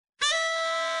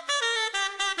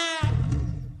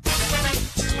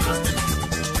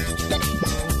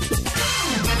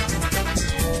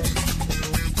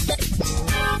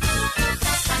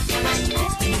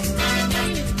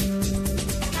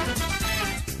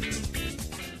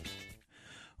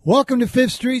Welcome to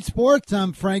Fifth Street Sports.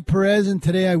 I'm Frank Perez, and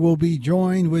today I will be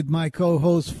joined with my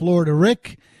co-host, Florida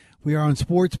Rick. We are on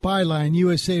Sports Byline,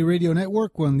 USA Radio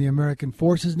Network. We're on the American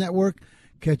Forces Network.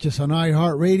 Catch us on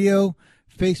iHeartRadio,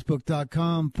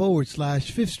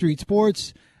 Facebook.com/Fifth Street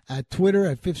Sports, at Twitter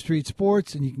at Fifth Street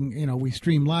Sports, and you can, we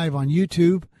stream live on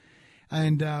YouTube.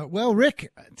 And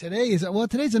Rick, today's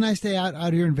a nice day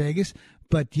out here in Vegas,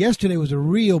 but yesterday was a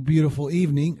real beautiful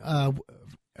evening.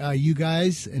 You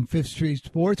guys in Fifth Street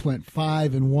Sports went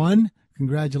 5-1.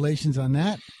 Congratulations on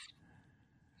that.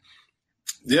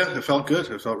 Yeah, it felt good.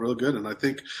 It felt real good, and I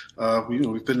think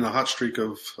we've been in a hot streak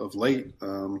of late.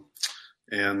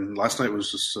 And last night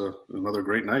was just another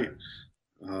great night.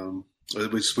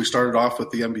 We started off with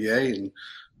the NBA, and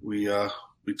we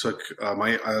took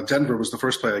my Denver was the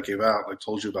first play I gave out. I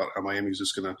told you about how Miami's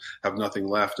just going to have nothing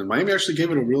left, and Miami actually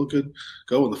gave it a real good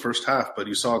go in the first half. But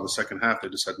you saw in the second half they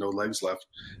just had no legs left,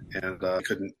 and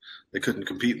they couldn't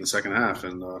compete in the second half.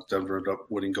 And Denver ended up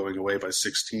winning, going away by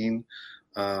 16.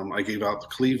 I gave out the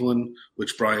Cleveland,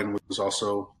 which Brian was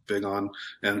also big on,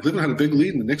 and Cleveland had a big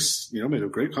lead, and the Knicks, made a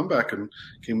great comeback and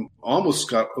almost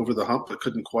got over the hump, but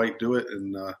couldn't quite do it,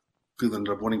 and Cleveland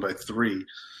ended up winning by 3.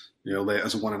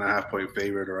 As a 1.5 point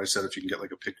favorite, or I said if you can get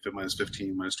like a pick minus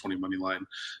 15, minus 20 money line,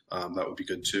 that would be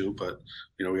good too. But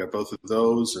we got both of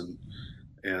those, and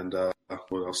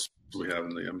what else do we have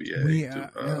in the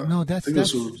NBA? That's it.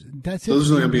 Those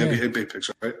are the NBA picks,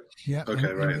 right? Yeah.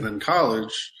 Okay, right. And then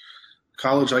college,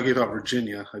 I gave out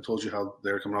Virginia. I told you how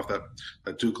they're coming off that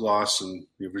Duke loss, and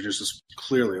Virginia's just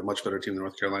clearly a much better team than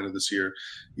North Carolina this year.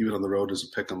 Even on the road as a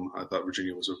pick 'em, I thought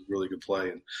Virginia was a really good play,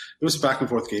 and it was a back and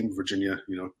forth game. Virginia,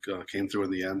 came through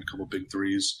in the end, a couple big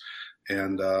threes,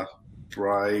 and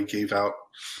Bry gave out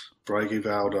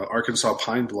Arkansas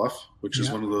Pine Bluff, which is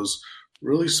one of those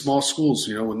really small schools.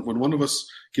 When one of us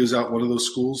gives out one of those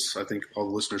schools, I think all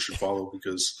the listeners should follow,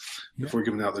 because if we're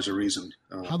giving out, there's a reason.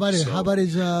 How about his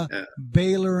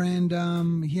Baylor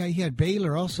and he had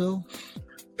Baylor also?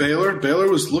 Baylor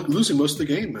was losing most of the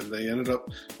game, and they ended up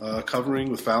covering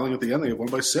with fouling at the end. They won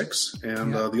by 6,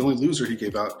 and the only loser he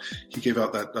gave out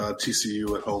that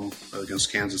TCU at home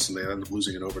against Kansas, and they ended up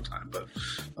losing in overtime. But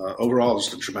overall,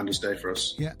 just a tremendous day for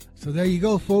us. Yeah. So there you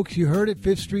go, folks. You heard it.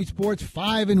 Fifth Street Sports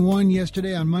 5-1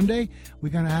 yesterday on Monday. We're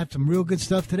going to have some real good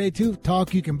stuff today too.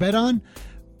 Talk you can bet on.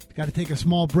 Got to take a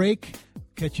small break.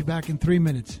 Catch you back in 3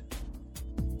 minutes.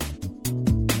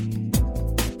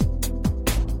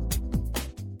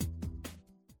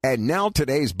 And now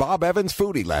today's Bob Evans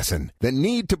foodie lesson, the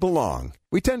need to belong.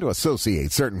 We tend to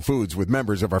associate certain foods with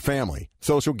members of our family,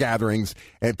 social gatherings,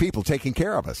 and people taking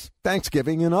care of us,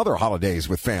 Thanksgiving and other holidays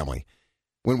with family.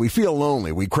 When we feel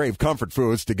lonely, we crave comfort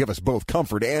foods to give us both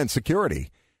comfort and security.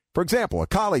 For example, a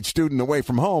college student away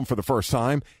from home for the first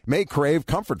time may crave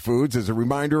comfort foods as a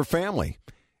reminder of family.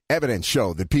 Evidence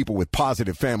showed that people with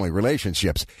positive family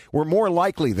relationships were more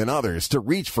likely than others to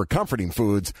reach for comforting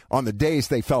foods on the days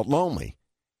they felt lonely.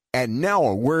 And now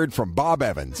a word from Bob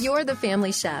Evans. You're the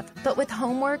family chef, but with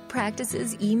homework,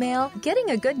 practices, email, getting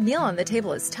a good meal on the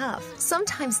table is tough.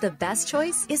 Sometimes the best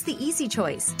choice is the easy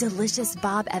choice. Delicious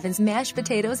Bob Evans mashed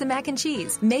potatoes and mac and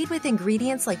cheese, made with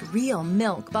ingredients like real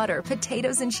milk, butter,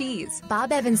 potatoes, and cheese.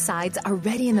 Bob Evans sides are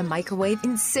ready in the microwave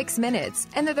in 6 minutes,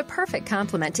 and they're the perfect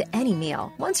complement to any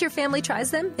meal. Once your family tries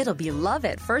them, it'll be love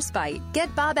at first bite.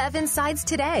 Get Bob Evans sides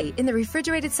today in the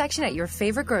refrigerated section at your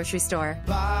favorite grocery store.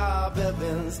 Bob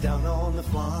Evans down on the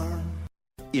farm.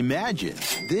 Imagine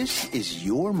this is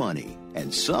your money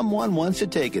and someone wants to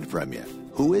take it from you.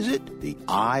 Who is it? The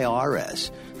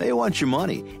IRS. They want your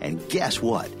money, and guess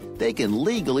what? They can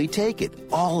legally take it,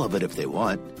 all of it if they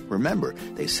want. Remember,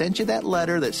 they sent you that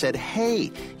letter that said,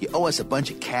 hey, you owe us a bunch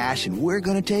of cash and we're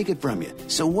going to take it from you.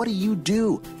 So what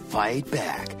do? Fight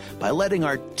back by letting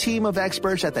our team of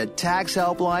experts at the Tax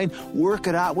Helpline work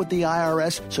it out with the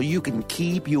IRS so you can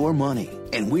keep your money.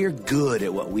 And we're good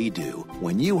at what we do.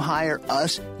 When you hire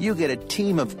us, you get a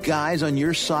team of guys on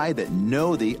your side that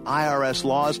know the IRS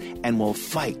laws and will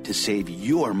fight to save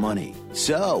your money.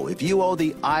 So, if you owe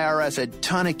the IRS a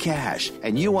ton of cash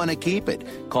and you want to keep it,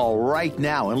 call right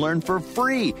now and learn for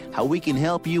free how we can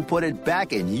help you put it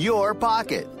back in your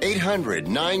pocket.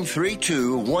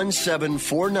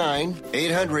 800-932-1749.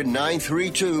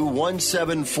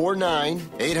 800-932-1749.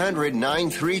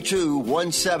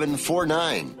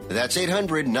 800-932-1749. That's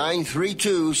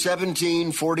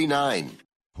 800-932-1749.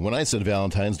 When I send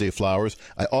Valentine's Day flowers,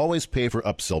 I always pay for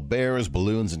upsell bears,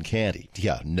 balloons, and candy.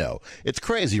 Yeah, no. It's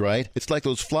crazy, right? It's like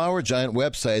those flower giant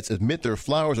websites admit their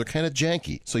flowers are kind of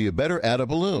janky, so you better add a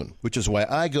balloon, which is why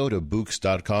I go to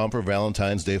Books.com for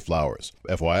Valentine's Day flowers.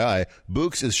 FYI,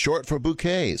 Books is short for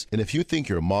bouquets, and if you think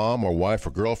your mom or wife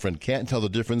or girlfriend can't tell the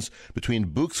difference between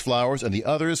Books flowers and the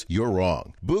others, you're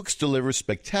wrong. Books delivers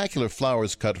spectacular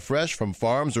flowers cut fresh from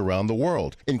farms around the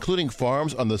world, including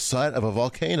farms on the side of a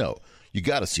volcano. You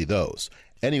gotta see those.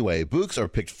 Anyway, Books are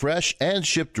picked fresh and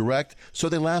shipped direct, so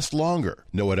they last longer.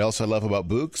 Know what else I love about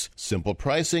Books? Simple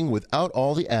pricing without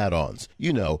all the add-ons.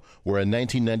 You know, where a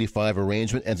 $19.95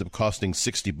 arrangement ends up costing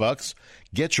 $60.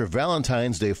 Get your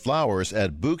Valentine's Day flowers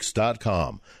at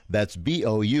Books.com. That's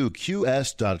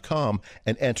BOUQS.com,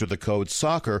 and enter the code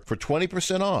SOCCER for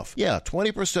 20% off. Yeah,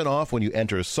 20% off when you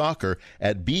enter SOCCER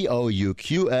at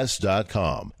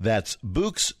BOUQS.com. That's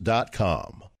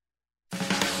Books.com.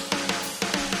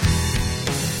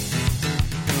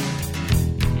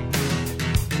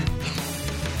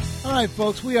 All right,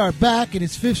 folks, we are back, and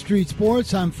it's Fifth Street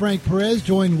Sports. I'm Frank Perez,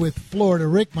 joined with Florida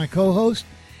Rick, my co-host.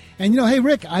 And, hey,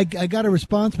 Rick, I got a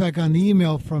response back on the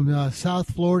email from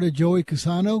South Florida, Joey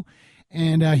Casano,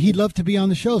 and he'd love to be on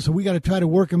the show, so we got to try to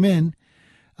work him in.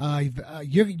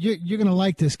 You're going to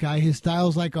like this guy. His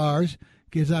style's like ours,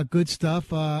 gives out good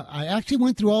stuff. I actually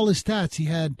went through all his stats. He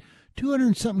had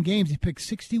 200-something games. He picked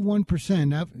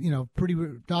 61%, pretty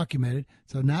documented,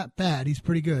 so not bad. He's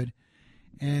pretty good.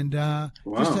 And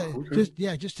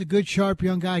just a good, sharp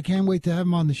young guy. Can't wait to have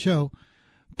him on the show.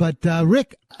 But,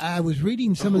 Rick, I was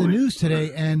reading some of the news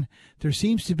today, and there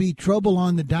seems to be trouble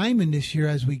on the diamond this year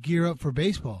as we gear up for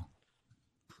baseball.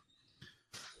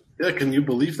 Yeah, can you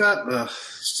believe that?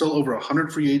 Still over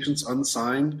 100 free agents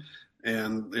unsigned.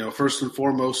 And, first and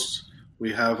foremost,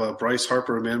 we have Bryce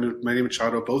Harper and Manny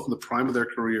Machado, both in the prime of their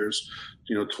careers,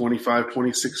 25,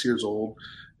 26 years old.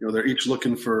 They're each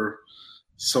looking for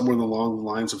somewhere along the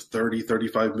lines of 30,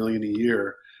 35 million a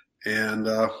year. And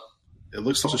it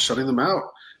looks like just shutting them out.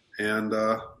 And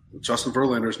Justin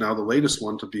Verlander is now the latest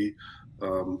one to be,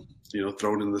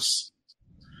 thrown in this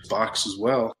box as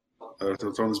well,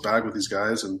 thrown in this bag with these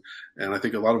guys. And I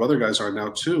think a lot of other guys are now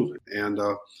too. And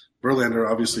Verlander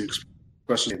obviously,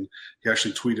 especially, he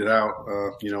actually tweeted out,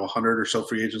 100 or so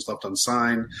free agents left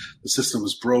unsigned. The system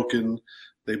is broken.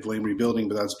 They blame rebuilding,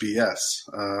 but that's BS.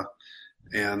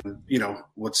 And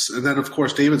then of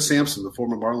course David Sampson, the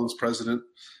former Marlins president,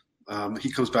 he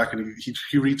comes back and he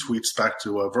retweets back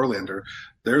to Verlander.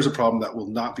 There's a problem that will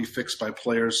not be fixed by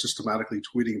players systematically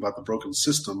tweeting about the broken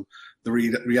system. The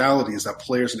reality is that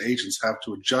players and agents have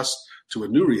to adjust to a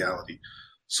new reality.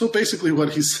 So basically,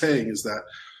 what he's saying is that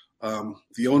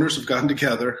the owners have gotten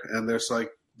together and they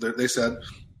said,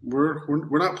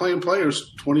 We're not playing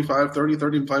players $25, $30,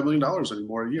 $35 million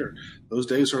anymore a year. Those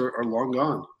days are long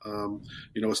gone.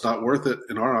 It's not worth it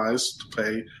in our eyes to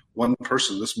pay one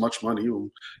person this much money.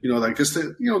 I guess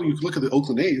you look at the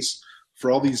Oakland A's for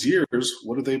all these years.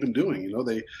 What have they been doing?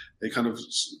 They kind of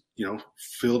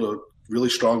filled a really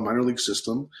strong minor league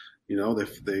system.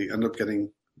 They end up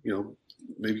getting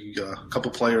maybe a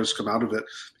couple players come out of it,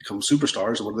 become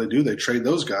superstars. And what do? They trade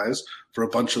those guys for a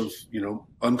bunch of,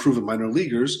 unproven minor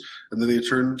leaguers. And then they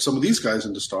turn some of these guys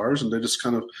into stars, and they just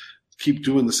kind of keep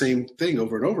doing the same thing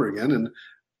over and over again.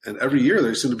 And every year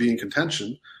they seem to be in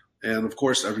contention. And of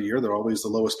course, every year they're always the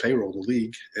lowest payroll in the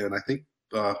league. And I think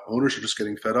owners are just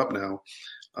getting fed up now,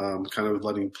 kind of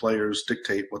letting players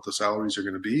dictate what the salaries are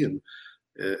going to be. And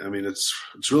it's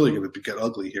really going to get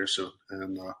ugly here soon.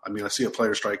 And I see a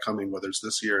player strike coming, whether it's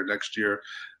this year or next year.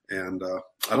 And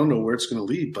I don't know where it's going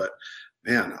to lead, but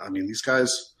man, these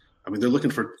guys, they're looking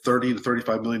for 30 to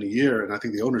 35 million a year. And I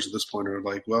think the owners at this point are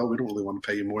like, well, we don't really want to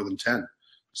pay you more than 10.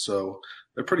 So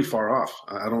they're pretty far off.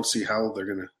 I don't see how they're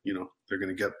going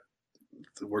to get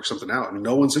to work something out.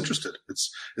 No one's interested.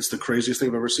 It's the craziest thing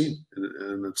I've ever seen.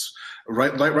 And it's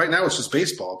right now it's just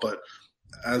baseball, but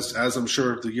as I'm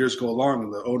sure the years go along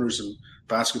and the owners in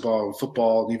basketball and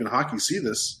football and even hockey see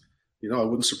this, I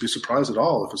wouldn't be surprised at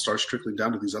all if it starts trickling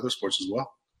down to these other sports as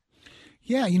well.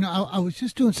 Yeah, I was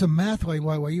just doing some math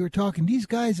while you were talking. These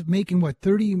guys are making,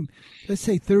 $30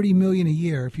 million a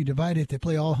year. If you divide it, they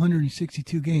play all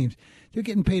 162 games. They're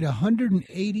getting paid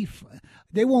 $180.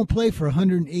 They won't play for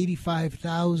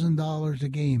 $185,000 a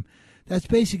game. That's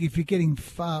basically, if you're getting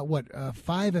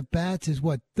 5 at bats, is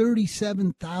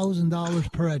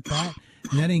 $37,000 per at bat,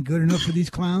 and that ain't good enough for these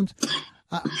clowns.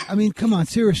 Come on,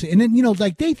 seriously. And then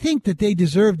they think that they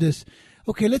deserve this.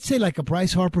 Okay, let's say like a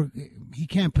Bryce Harper, he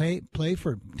can't play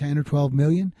for 10 or 12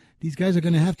 million. These guys are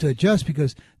going to have to adjust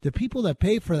because the people that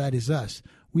pay for that is us.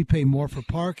 We pay more for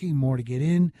parking, more to get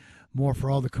in, more for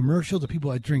all the commercials, the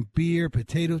people that drink beer,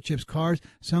 potato chips, cars.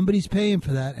 Somebody's paying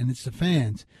for that, and it's the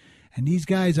fans. And these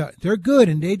guys they're good,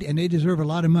 and they deserve a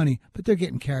lot of money, but they're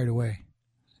getting carried away.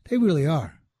 They really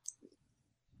are.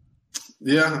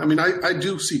 Yeah, I mean, I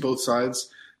do see both sides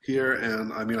here,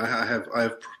 and I mean, I have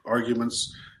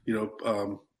arguments,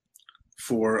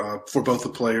 for both the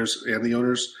players and the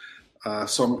owners.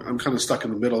 So I'm kind of stuck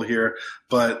in the middle here,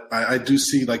 but I do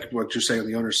see, like what you're saying on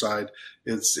the owner side,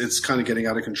 it's kind of getting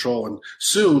out of control. And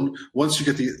soon, once you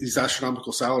get these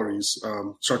astronomical salaries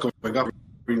start going up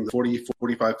in the 40,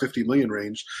 45, 50 million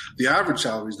range, the average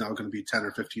salary is now going to be 10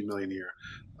 or 15 million a year.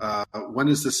 When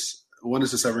is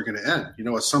this ever going to end?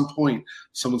 At some point,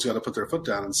 someone's got to put their foot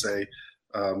down and say,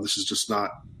 this is just not.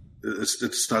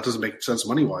 It's not doesn't make sense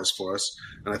money wise for us,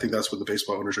 and I think that's what the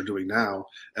baseball owners are doing now.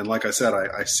 And like I said,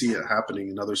 I see it happening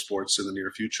in other sports in the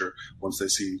near future once they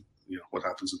see what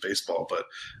happens in baseball. But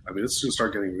I mean, it's going to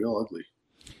start getting real ugly.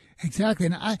 Exactly,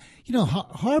 and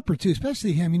Harper too,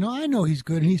 especially him. I know he's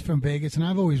good, and he's from Vegas, and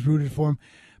I've always rooted for him,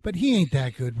 but he ain't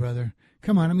that good, brother.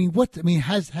 Come on,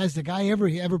 has the guy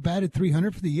ever batted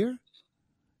 300 for the year?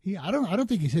 I don't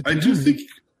think he's hit 300. I do think.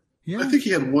 Yeah. I think he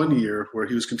had 1 year where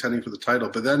he was contending for the title,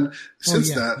 but then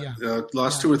since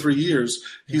last 2 or 3 years,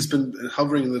 he's been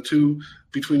hovering in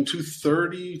between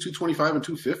 230, 225, and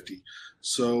 250.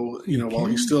 So, while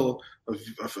he's still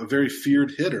a very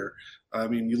feared hitter, I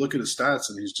mean, you look at his stats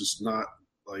and he's just not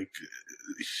like,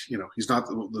 he's not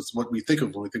what we think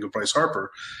of when we think of Bryce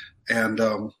Harper. And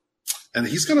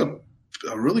he's got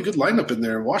a really good lineup in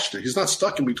there in Washington. He's not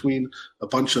stuck in between a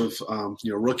bunch of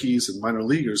rookies and minor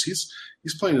leaguers.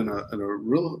 He's playing in a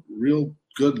real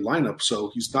good lineup.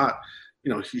 So he's not,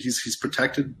 he's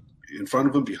protected in front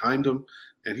of him, behind him,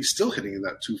 and he's still hitting in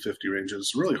that 250 range. And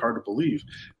it's really hard to believe.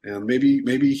 And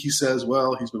maybe he says,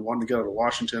 well, he's been wanting to get out of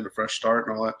Washington, a fresh start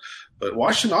and all that. But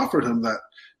Washington offered him that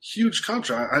huge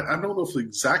contract. I don't know if the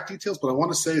exact details, but I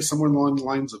want to say somewhere along the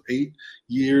lines of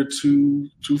 8-year,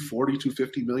 240,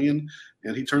 250 million.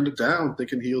 And he turned it down,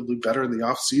 thinking he'll do better in the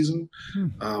off season.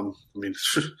 I mean,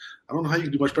 I don't know how you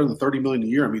can do much better than $30 million a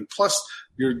year. I mean, plus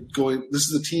this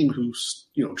is a team who's,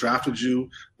 drafted you.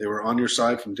 They were on your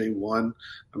side from day one.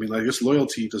 I mean, I guess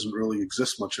loyalty doesn't really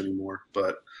exist much anymore,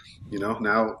 but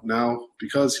now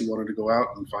because he wanted to go out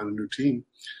and find a new team,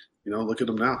 look at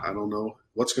him now. I don't know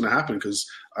what's going to happen because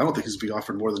I don't think he's being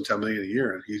offered more than $10 million a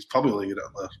year, and he's probably only get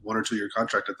a 1 or 2 year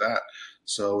contract at that.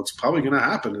 So it's probably going to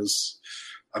happen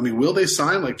will they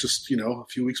sign just, a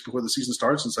few weeks before the season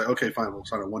starts and say, okay, fine, we'll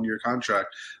sign a 1 year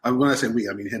contract. When I say we,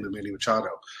 I mean him and Manny Machado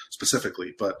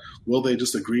specifically, but will they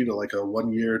just agree to a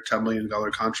 1 year, $10 million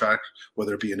contract,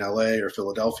 whether it be in LA or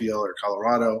Philadelphia or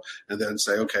Colorado, and then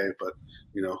say, okay, but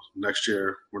next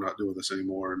year we're not doing this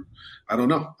anymore. And I don't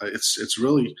know. It's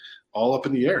really all up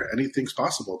in the air. Anything's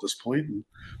possible at this point. And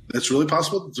it's really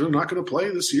possible that they're not going to play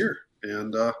this year.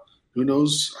 And, who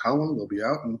knows how long they'll be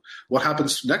out and what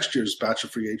happens next year's batch of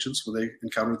free agents when they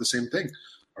encounter the same thing.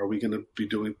 Are we going to be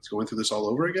going through this all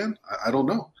over again? I don't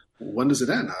know. When does it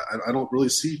end? I don't really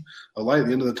see a light at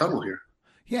the end of the tunnel here.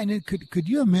 Yeah, and could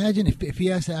you imagine if he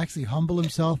has to actually humble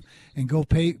himself and go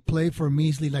play for a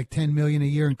measly $10 million a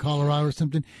year in Colorado or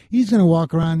something? He's going to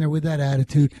walk around there with that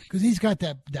attitude because he's got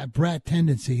that brat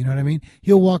tendency. You know what I mean?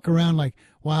 He'll walk around like,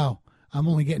 wow, I'm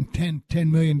only getting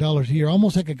 $10 million a year,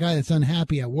 almost like a guy that's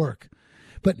unhappy at work.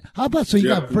 But how about you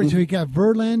got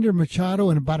Verlander, Machado,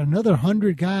 and about another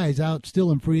 100 guys out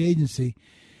still in free agency.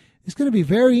 It's going to be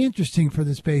very interesting for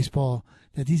this baseball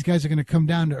that these guys are going to come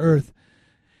down to earth.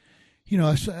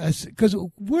 Because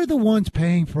we're the ones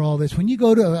paying for all this. When you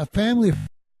go to a family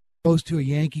goes to a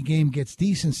Yankee game, gets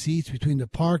decent seats between the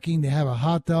parking, they have a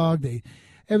hot dog,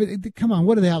 come on,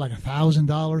 what are they out, $1,000,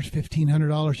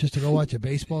 $1,500 just to go watch a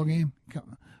baseball game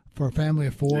for a family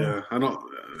of four? Yeah, I don't.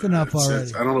 It's enough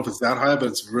already. I don't know if it's that high, but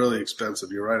it's really expensive.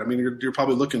 You're right. I mean, you're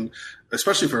probably looking,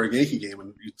 especially for a Yankee game,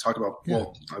 and you talk about. Yeah.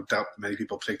 Well, I doubt many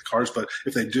people take the cars, but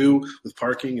if they do, with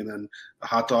parking and then a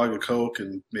hot dog, a Coke,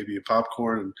 and maybe a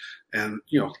popcorn, and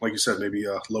like you said, maybe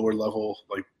a lower level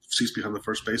seats behind the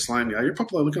first baseline. Yeah, you're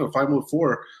probably looking at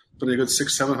 $504, but a good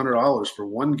 $600-700 for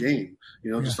one game.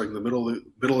 Just in the middle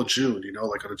of June.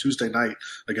 On a Tuesday night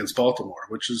against Baltimore,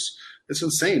 which is it's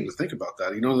insane to think about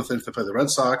that. If they play the Red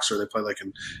Sox or they play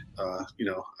an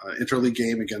interleague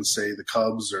game against say the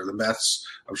Cubs or the Mets,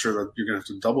 I'm sure that you're going to have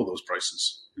to double those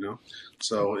prices.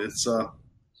 So it's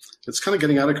kind of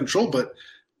getting out of control. But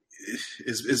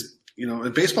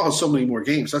and baseball has so many more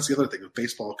games. That's the other thing with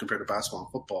baseball compared to basketball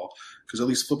and football. Because at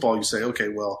least football, you say, okay,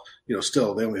 well,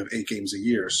 still they only have 8 games a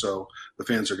year, so the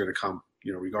fans are going to come,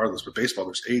 regardless. But baseball,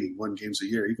 there's 81 games a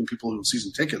year. Even people who have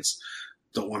season tickets,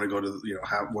 don't want to go to,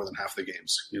 have more than half the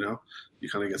games, you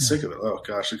kind of get sick of it. Oh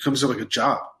gosh, it comes in like a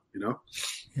job,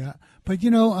 Yeah. But,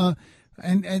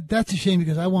 and that's a shame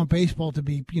because I want baseball to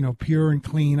be, pure and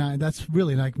clean. That's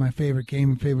really like my favorite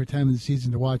game and favorite time of the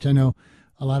season to watch. I know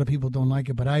a lot of people don't like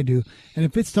it, but I do. And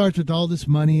if it starts with all this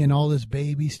money and all this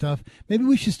baby stuff, maybe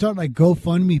we should start like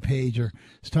GoFundMe page or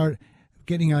start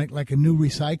getting like a new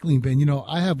recycling bin.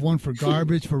 I have one for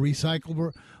garbage, for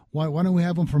recyclable. Why don't we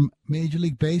have them from Major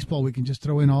League Baseball? We can just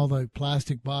throw in all the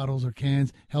plastic bottles or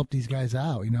cans, help these guys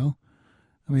out,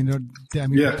 I mean,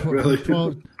 really.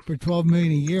 for $12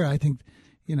 million a year, I think,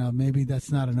 maybe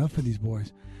that's not enough for these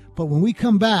boys. But when we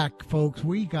come back, folks,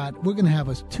 we're going to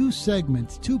have two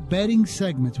betting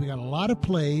segments. We got a lot of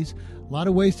plays, a lot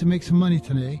of ways to make some money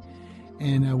today,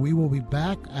 and we will be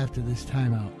back after this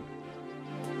timeout.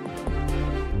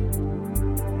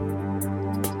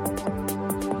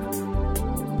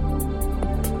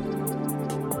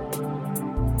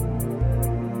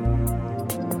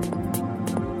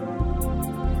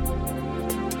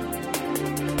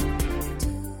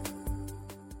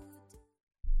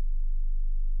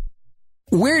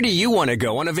 Where do you want to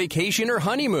go on a vacation or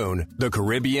honeymoon? The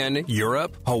Caribbean,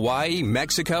 Europe, Hawaii,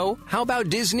 Mexico? How about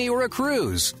Disney or a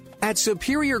cruise? At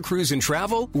Superior Cruise and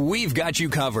Travel, we've got you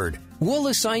covered. We'll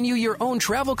assign you your own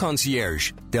travel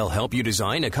concierge. They'll help you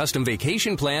design a custom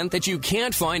vacation plan that you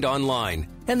can't find online.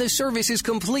 And the service is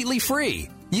completely free.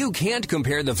 You can't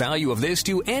compare the value of this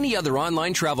to any other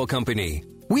online travel company.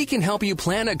 We can help you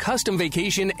plan a custom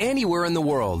vacation anywhere in the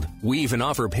world. We even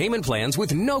offer payment plans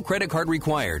with no credit card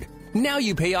required. Now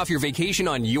you pay off your vacation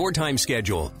on your time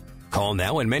schedule. Call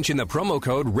now and mention the promo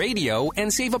code RADIO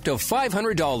and save up to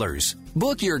 $500.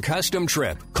 Book your custom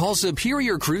trip. Call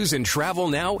Superior Cruise and Travel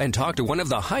now and talk to one of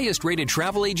the highest rated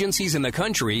travel agencies in the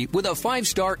country with a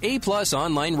 5-star A+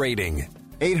 online rating.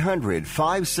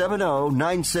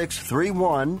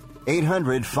 800-570-9631.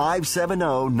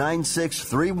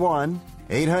 800-570-9631.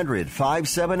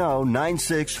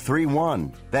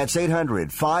 800-570-9631. That's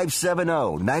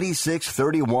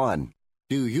 800-570-9631.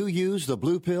 Do you use the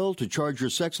Blue Pill to charge your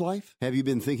sex life? Have you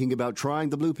been thinking about trying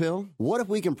the Blue Pill? What if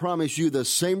we can promise you the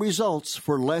same results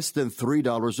for less than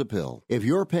 $3 a pill? If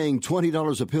you're paying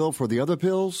 $20 a pill for the other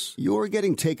pills, you're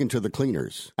getting taken to the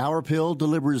cleaners. Our pill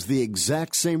delivers the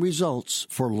exact same results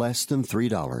for less than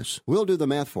 $3. We'll do the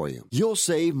math for you. You'll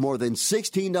save more than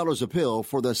 $16 a pill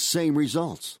for the same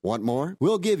results. Want more?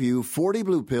 We'll give you 40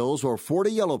 blue pills or 40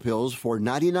 yellow pills for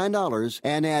 $99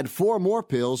 and add 4 more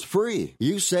pills free.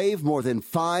 You save more than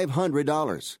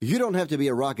 $500. You don't have to be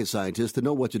a rocket scientist to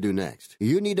know what to do next.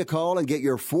 You need to call and get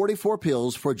your 44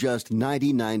 pills for just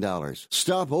 $99.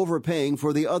 Stop overpaying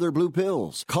for the other blue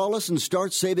pills. Call us and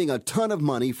start saving a ton of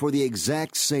money for the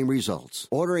exact same results.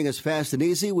 Ordering is fast and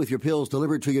easy with your pills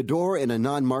delivered to your door in a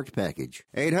non-marked package.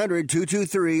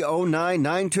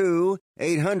 800-223-0992.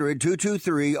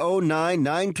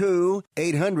 800-223-0992.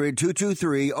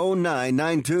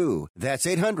 800-223-0992. That's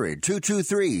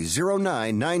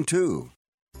 800-223-0992.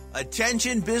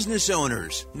 Attention business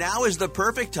owners. Now is the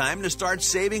perfect time to start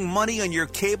saving money on your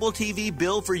cable TV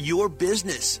bill for your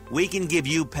business. We can give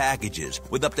you packages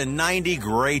with up to 90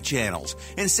 great channels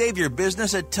and save your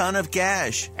business a ton of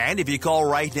cash. And if you call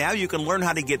right now, you can learn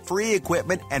how to get free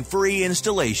equipment and free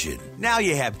installation. Now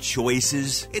you have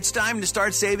choices. It's time to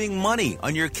start saving money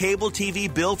on your cable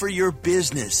TV bill for your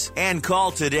business. And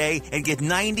call today and get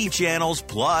 90 channels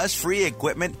plus free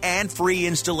equipment and free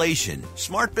installation.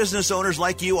 Smart business owners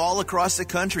like you all across the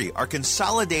country are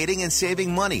consolidating and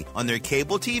saving money on their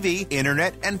cable TV,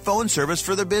 internet, and phone service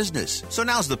for their business. So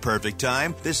now's the perfect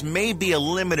time. This may be a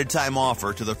limited time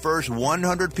offer to the first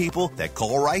 100 people that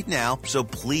call right now. So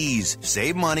please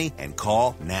save money and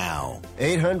call now.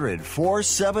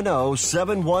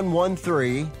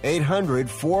 800-470-7113.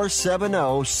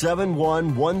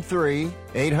 800-470-7113.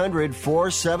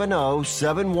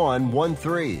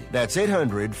 800-470-7113. That's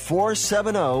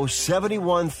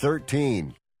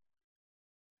 800-470-7113.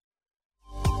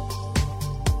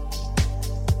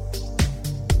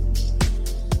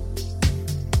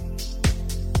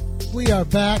 We are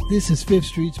back. This is Fifth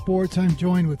Street Sports. I'm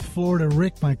joined with Florida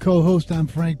Rick, my co-host. I'm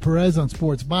Frank Perez on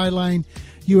Sports Byline,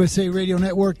 USA Radio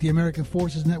Network, the American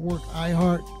Forces Network,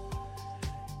 iHeart,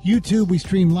 YouTube. We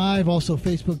stream live, also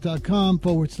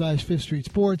Facebook.com/Fifth Street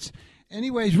Sports.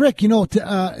 Anyways, Rick,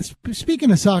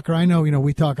 speaking of soccer, I know,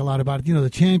 we talk a lot about it. The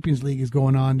Champions League is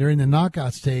going on. They're in the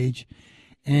knockout stage.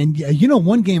 And,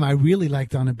 one game I really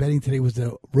liked on the betting today was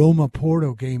the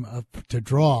Roma-Porto game to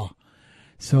draw.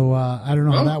 So I don't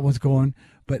know how that one's going,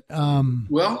 but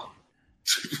well,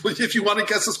 if you want to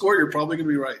guess the score, you're probably going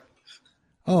to be right.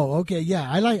 Oh, okay, yeah,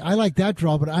 I like that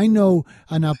draw, but I know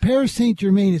now Paris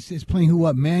Saint-Germain is playing who?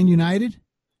 What, Man United?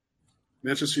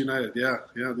 Manchester United, yeah.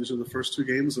 These are the first 2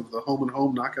 games of the home and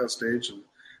home knockout stage, and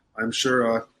I'm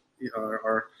sure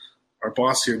our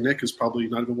boss here, Nick, is probably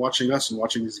not even watching us and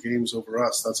watching these games over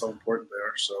us. That's how important they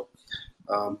are. So,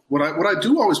 what I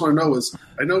do always want to know is,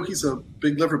 I know he's a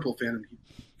big Liverpool fan and he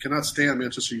cannot stand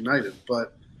Manchester United,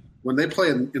 but when they play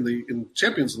in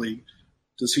Champions League,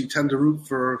 does he tend to root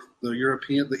for the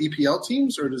EPL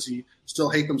teams, or does he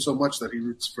still hate them so much that he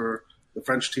roots for the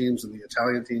French teams and the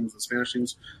Italian teams, the Spanish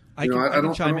teams? I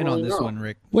can chime in on this one,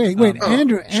 Rick. Wait,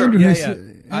 Andrew. Sure. Yeah.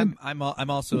 I'm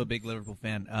also a big Liverpool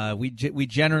fan. We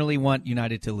generally want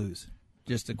United to lose.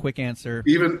 Just a quick answer.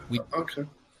 Okay.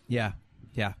 Yeah.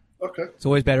 Okay. It's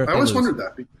always better if I they always lose. wondered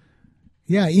that.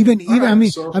 Yeah, even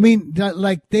right,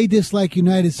 like they dislike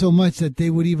United so much that they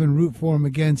would even root for them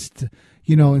against,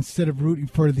 instead of rooting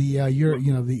for the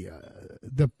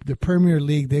the Premier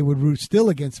League, they would root still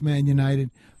against Man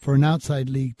United for an outside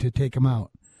league to take them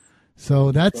out.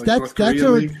 So that's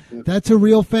a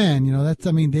real fan.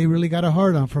 They really got a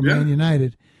hard on for Man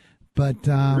United, but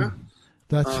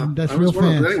that's real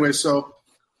fans. Anyway, so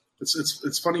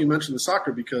it's funny you mentioned the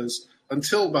soccer, because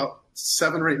until about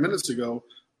 7 or 8 minutes ago,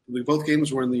 both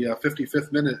games were in the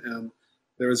 55th minute, and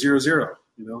they were 0-0.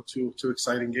 Two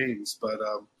exciting games. But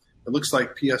it looks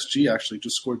like PSG actually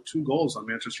just scored 2 goals on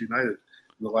Manchester United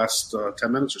in the last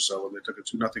 10 minutes or so, when they took a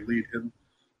 2-0 lead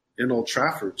in Old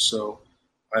Trafford. So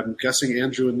I'm guessing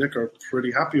Andrew and Nick are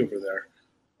pretty happy over there.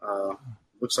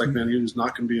 Looks like Man U is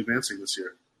not going to be advancing this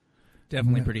year.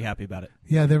 Definitely pretty happy about it.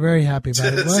 Yeah, they're very happy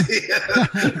about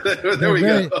it. There we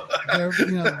go.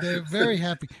 They're very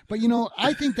happy. But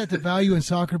I think that the value in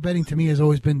soccer betting to me has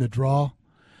always been the draw.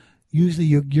 Usually,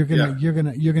 you're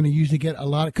gonna usually get a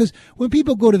lot because when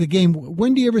people go to the game,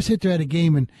 when do you ever sit there at a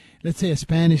game and let's say a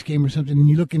Spanish game or something, and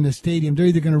you look in the stadium, they're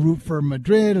either going to root for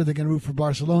Madrid or they're going to root for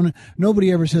Barcelona.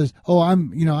 Nobody ever says, "Oh,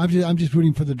 I'm just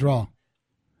rooting for the draw."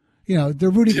 They're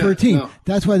rooting for a team. No.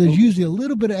 That's why there's usually a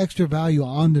little bit of extra value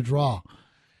on the draw.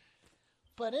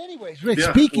 But anyways, Rick,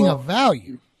 speaking of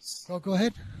value, go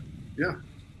ahead. Yeah.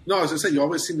 No, I was going to say, you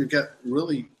always seem to get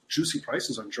really juicy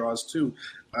prices on draws too.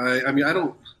 I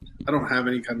don't have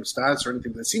any kind of stats or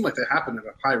anything that seem like they happen at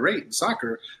a high rate in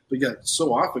soccer, but yet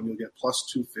so often you'll get plus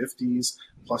 250s,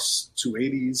 plus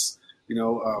 280s,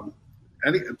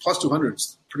 plus 200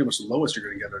 is pretty much the lowest you're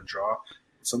going to get on a draw.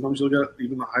 Sometimes you'll get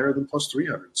even higher than plus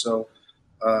 300. So,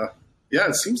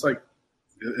 it seems like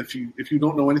if you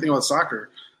don't know anything about soccer,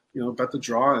 bet the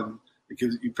draw, and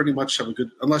you pretty much have a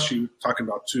good, unless you're talking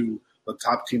about the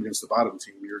top team against the bottom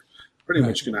team, you're pretty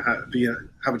much going to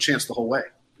have a chance the whole way.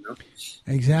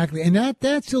 Exactly, and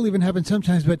that still even happens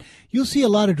sometimes. But you'll see a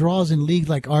lot of draws in leagues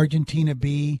like Argentina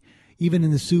B, even in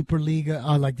the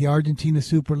Superliga, like the Argentina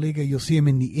Superliga. You'll see them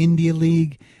in the India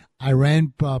League.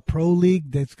 Iran Pro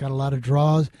League, that's got a lot of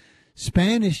draws.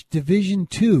 Spanish Division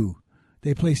 2,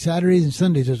 they play Saturdays and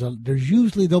Sundays.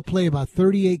 They'll play about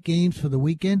 38 games for the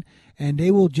weekend, and they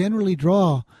will generally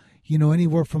draw,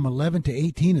 anywhere from 11 to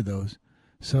 18 of those.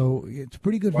 So it's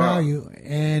pretty good value.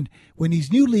 And when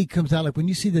these new league comes out, like when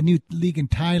you see the new league in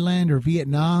Thailand or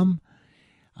Vietnam,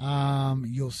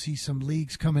 you'll see some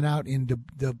leagues coming out in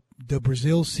the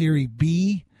Brazil Serie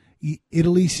B,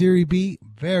 Italy Serie B,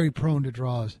 very prone to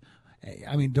draws.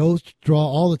 Those draw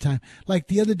all the time. Like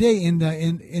the other day in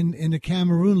the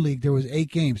Cameroon League, there was 8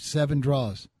 games, 7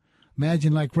 draws.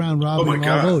 Imagine like round robin and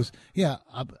all those. Yeah,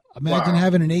 imagine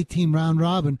having an 18 round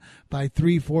robin by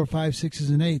 3, 4, 5, 6s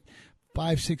and 8,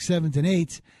 5, 6, 7s and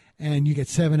 8s, and you get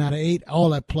 7 out of 8,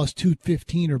 all at plus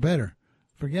 215 or better.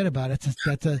 Forget about it.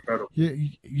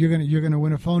 You're gonna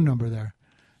win a phone number there.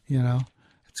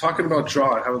 Talking about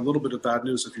draw, I have a little bit of bad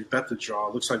news. If you bet the draw,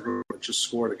 it looks like Roma just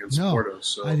scored against Porto.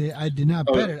 So I did not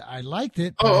bet it. I liked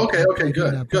it. Oh, okay,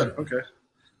 good. Okay.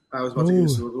 I was about to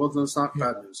use it. Well, it's not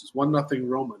bad news. It's 1-0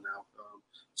 Roma now.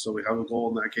 So we have a goal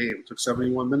in that game. It took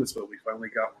 71 minutes, but we finally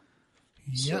got one.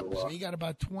 Yep. So you got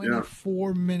about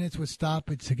 24 minutes with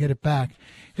stoppage to get it back.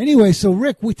 Anyway, so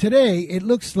Rick, today it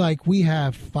looks like we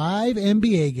have 5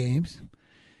 NBA games.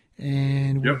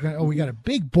 And we got a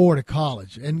big board of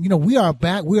college, and we are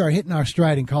back. We are hitting our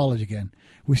stride in college again.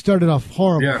 We started off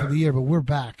horrible for the year, but we're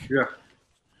back. Yeah.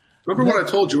 Remember what I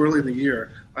told you early in the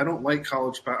year? I don't like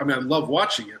college. I love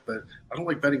watching it, but I don't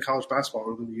like betting college basketball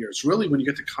early in the year. It's really when you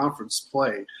get to conference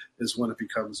play is when it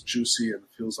becomes juicy and it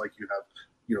feels like you have,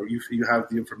 you have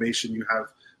the information, you have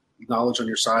knowledge on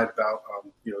your side about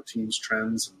teams'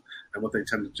 trends and what they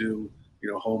tend to do,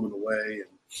 home and away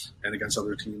and against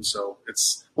other teams. So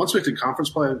it's once we get to conference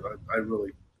play, I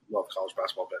really love college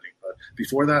basketball betting. But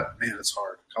before that, man, it's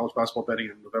hard. college basketball betting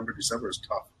in November, December is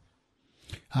tough.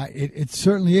 It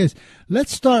certainly is.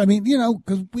 Let's start. I mean,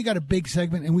 because we got a big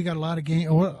segment and we got a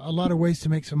lot of ways to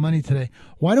make some money today.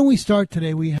 Why don't we start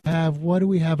today? What do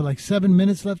we have? Like 7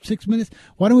 minutes left, 6 minutes.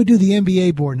 Why don't we do the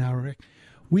NBA board now, Rick?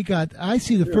 I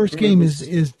see the first game is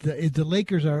the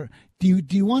Lakers are. Do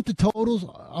you want the totals?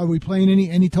 Are we playing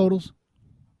any totals?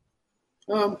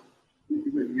 Yeah,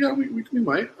 we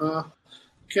might.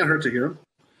 Can't hurt to hear them.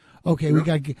 Okay, we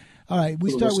got. All right,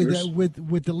 we start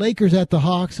with the Lakers at the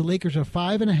Hawks. The Lakers are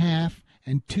 5.5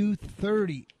 and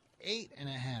 238.5,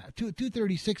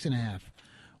 236.5.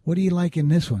 What do you like in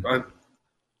this one?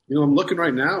 I'm looking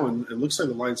right now, and it looks like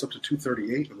the line's up to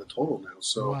 238 in the total now.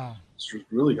 So It's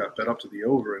really got bet up to the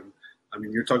over. And I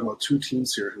mean, you're talking about two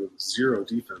teams here who have zero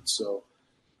defense. So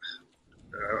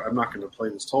I'm not going to play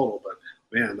this total, but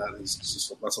man,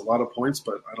 that's a lot of points.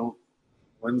 But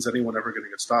when's anyone ever going to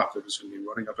get stopped? They're just going to be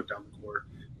running up and down the court.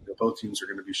 Both teams are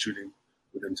going to be shooting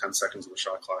within 10 seconds of the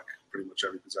shot clock pretty much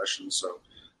every possession. So,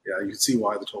 yeah, you can see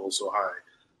why the total is so high.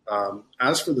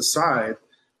 As for the side,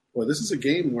 this is a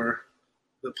game where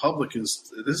the public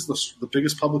is the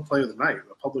biggest public play of the night.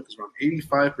 The public is around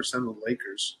 85% of the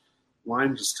Lakers.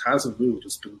 Line just hasn't moved.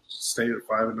 It's been stayed at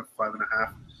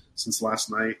 5.5 since last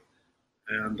night.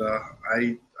 And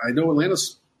I know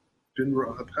Atlanta's been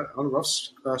on a rough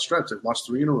stretch. They've lost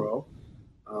 3 in a row.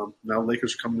 Now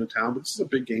Lakers are coming to town, but this is a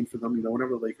big game for them.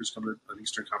 Whenever the Lakers come to an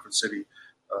Eastern Conference city,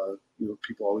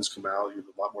 people always come out. You have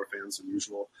a lot more fans than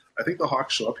usual. I think the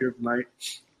Hawks show up here tonight,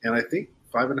 and I think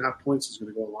 5.5 points is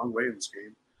going to go a long way in this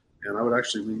game. And I would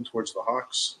actually lean towards the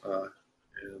Hawks.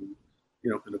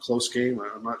 In a close game,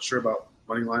 I'm not sure about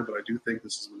money line, but I do think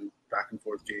this is going to be back and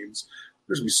forth games.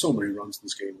 There's going to be so many runs in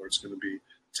this game where it's going to be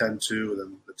 10-2,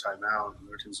 then the timeout, and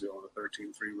their team's going on a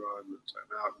 13-3 run, and the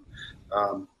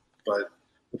timeout. But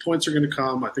the points are going to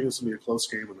come. I think it's going to be a close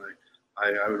game, and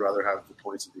I would rather have the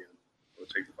points at the end. I would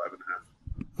take the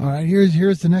 5.5. All right,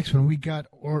 here's the next one. We got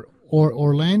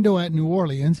Orlando at New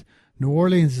Orleans. New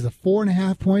Orleans is a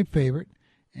 4.5-point favorite,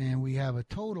 and we have a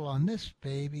total on this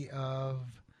baby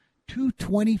of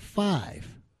 225.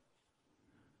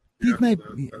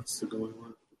 That's the going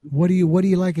one. What do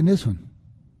you like in this one?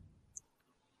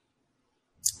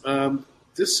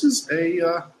 This is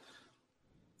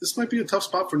this might be a tough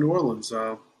spot for New Orleans.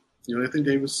 Anthony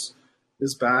Davis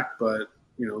is back, but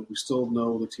we still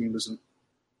know the team isn't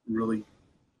really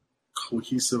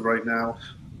cohesive right now.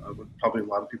 Probably a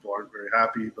lot of people aren't very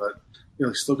happy, but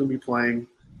he's still going to be playing.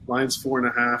 Lions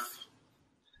 4.5.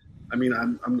 I mean,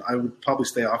 I would probably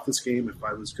stay off this game. If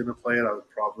I was going to play it, I would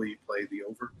probably play the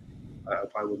over. I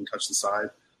probably wouldn't touch the side.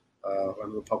 I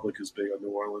know the public is big on New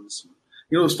Orleans.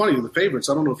 It's funny, the favorites,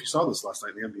 I don't know if you saw this last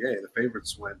night in the NBA, the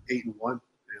favorites went 8-1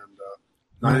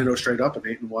 and 9-0 straight up and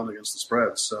 8-1 against the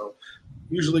spread. So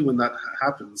usually when that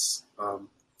happens,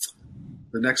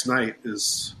 the next night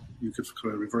is you could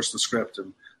kind of reverse the script,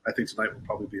 and I think tonight will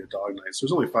probably be a dog night. So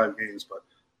there's only 5 games, but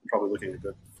I'm probably looking at a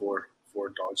good four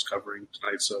dogs covering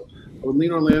tonight. So I would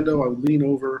lean Orlando. I would lean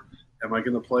over. Am I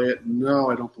going to play it? No,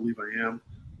 I don't believe I am.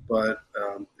 But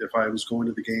if I was going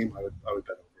to the game, I would bet over.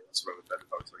 That's what I would bet if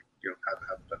I was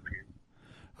have a bet in the game.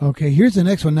 Okay, here's the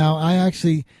next one. Now,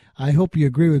 I hope you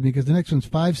agree with me because the next one's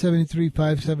 573,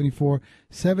 574,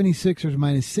 76ers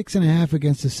minus 6.5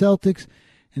 against the Celtics,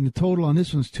 and the total on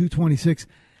this one's 226.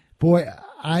 Boy,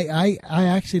 I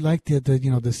actually like the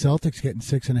Celtics getting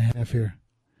 6.5 here.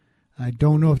 I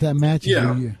don't know if that matches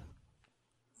you.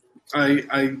 I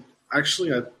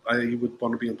would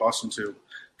want to be in Boston too.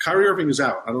 Kyrie Irving is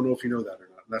out. I don't know if you know that or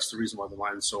not. That's the reason why the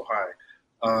line is so high.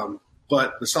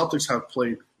 But the Celtics have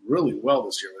played really well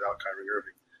this year without Kyrie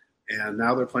Irving. And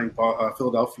now they're playing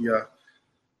Philadelphia.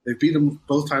 They've beat them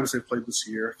both times they've played this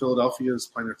year. Philadelphia is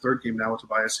playing their third game now with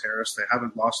Tobias Harris. They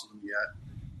haven't lost to them yet.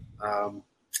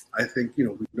 I think, we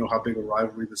know how big a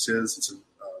rivalry this is. It's a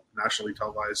nationally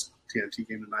televised TNT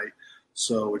game tonight.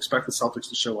 So expect the Celtics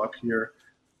to show up here.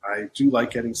 I do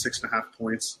like getting 6.5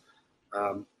 points.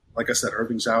 Like I said,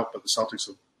 Irving's out, but the Celtics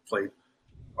have played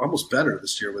almost better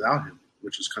this year without him,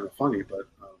 which is kind of funny, but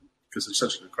because he's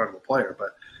such an incredible player.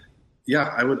 But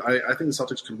yeah, I think the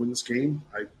Celtics could win this game.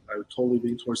 I would totally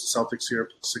lean towards the Celtics here,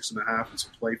 plus 6.5. It's a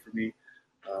play for me.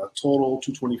 Total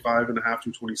 225.5,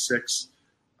 226.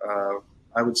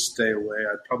 I would stay away.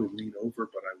 I'd probably lean over,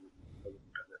 but I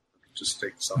wouldn't bet it. Just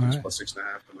take the Celtics plus 6.5.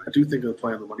 And I do think a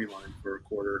play on the money line for a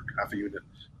quarter, half a unit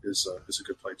is a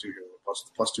good play too here.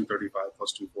 Plus 235,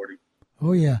 plus 240.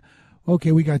 Oh yeah.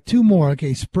 Okay, we got 2 more.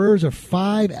 Okay, Spurs are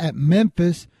 5 at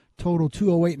Memphis. Total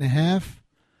 208.5.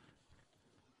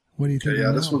 What do you think?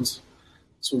 Yeah, this one's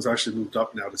actually moved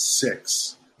up now to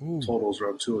 6. Ooh. Totals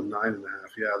around 209.5.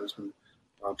 Yeah, there's been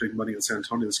big money in San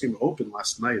Antonio. This game opened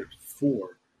last night at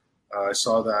 4. I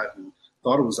saw that and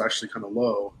thought it was actually kind of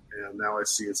low, and now I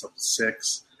see it's up to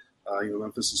 6.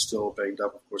 Memphis is still banged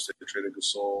up. Of course, they traded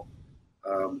Gasol.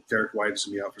 Derek White is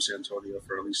going to be out for San Antonio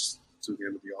for at least to the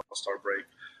end of the All-Star break.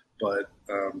 But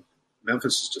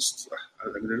Memphis is just,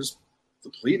 they're just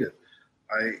depleted.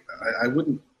 I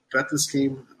wouldn't bet this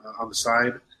game on the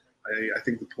side. I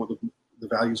think the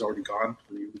value's already gone.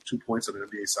 2 points on an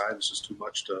NBA side is just too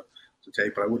much to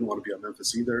take, but I wouldn't want to be on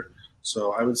Memphis either.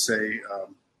 So I would say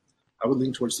I would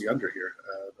lean towards the under here,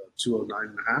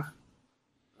 209.5.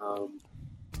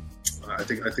 I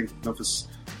think Memphis,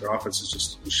 their offense is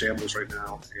just in shambles right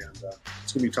now, and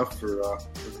it's going to be tough for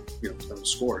them to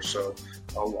score. So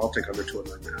I'll take under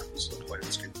 209.5 as a play in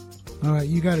this game. All right,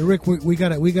 you got it, Rick. We got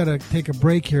to take a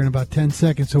break here in about 10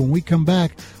 seconds. So when we come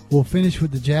back, we'll finish with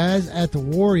the Jazz at the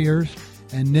Warriors,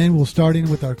 and then we'll start in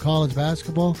with our college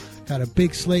basketball. Got a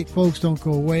big slate, folks. Don't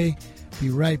go away. Be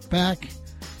right back.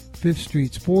 5th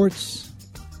Street Sports.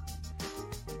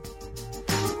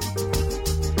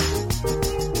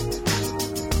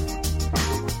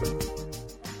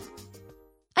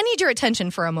 Your attention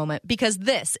for a moment because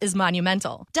this is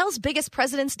monumental. Dell's biggest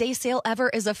President's Day sale ever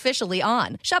is officially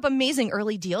on. Shop amazing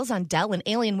early deals on Dell and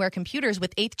Alienware computers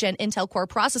with 8th Gen Intel Core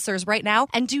processors right now,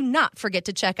 and do not forget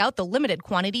to check out the limited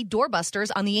quantity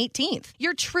doorbusters on the 18th.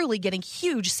 You're truly getting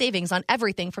huge savings on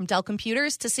everything from Dell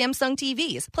computers to Samsung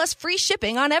TVs, plus free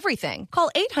shipping on everything. Call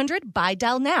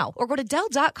 800-BUY-DELL now or go to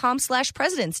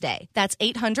Dell.com/President's Day. That's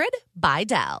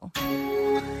 800-BUY-DELL.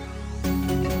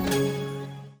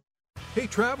 Hey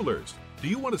travelers, do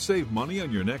you want to save money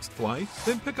on your next flight?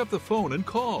 Then pick up the phone and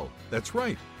call. That's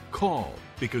right, call,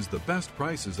 because the best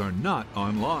prices are not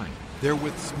online. They're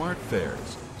with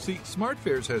SmartFares. See,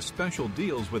 SmartFares has special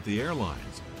deals with the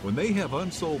airlines. When they have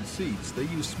unsold seats, they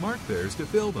use SmartFares to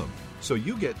fill them. So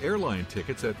you get airline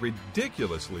tickets at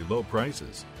ridiculously low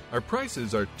prices. Our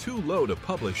prices are too low to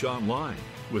publish online.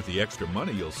 With the extra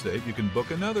money you'll save, you can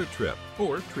book another trip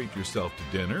or treat yourself to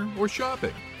dinner or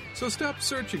shopping. So stop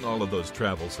searching all of those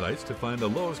travel sites to find the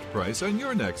lowest price on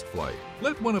your next flight.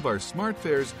 Let one of our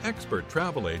SmartFares expert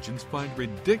travel agents find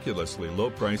ridiculously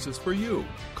low prices for you.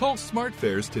 Call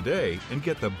SmartFares today and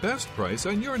get the best price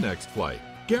on your next flight.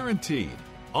 Guaranteed.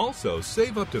 Also,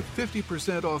 save up to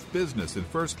 50% off business and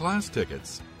first class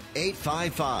tickets.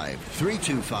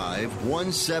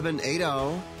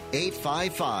 855-325-1780.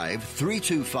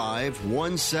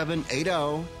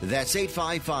 855-325-1780. That's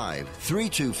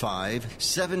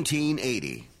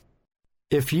 855-325-1780.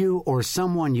 If you or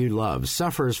someone you love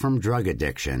suffers from drug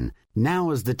addiction,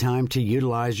 now is the time to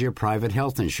utilize your private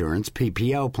health insurance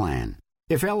PPO plan.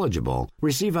 If eligible,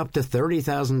 receive up to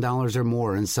 $30,000 or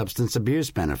more in substance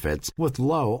abuse benefits with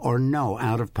low or no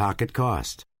out-of-pocket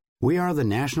cost. We are the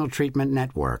National Treatment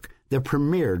Network, the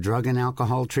premier drug and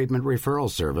alcohol treatment referral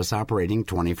service operating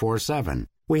 24/7.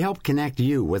 We help connect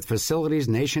you with facilities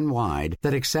nationwide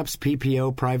that accepts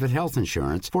PPO private health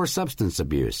insurance for substance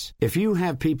abuse. If you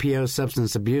have PPO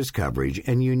substance abuse coverage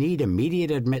and you need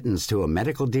immediate admittance to a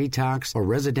medical detox or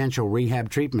residential rehab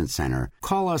treatment center,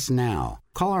 call us now.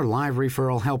 Call our live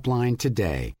referral helpline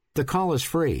today. The call is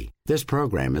free. This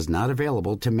program is not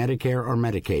available to Medicare or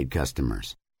Medicaid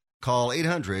customers. Call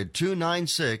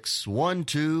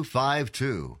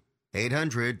 800-296-1252.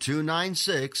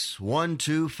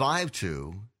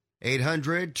 800-296-1252.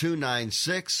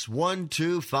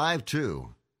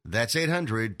 800-296-1252. That's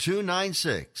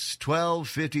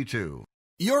 800-296-1252.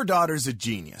 Your daughter's a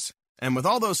genius. And with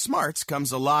all those smarts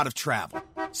comes a lot of travel.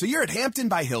 So you're at Hampton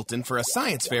by Hilton for a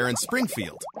science fair in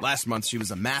Springfield. Last month she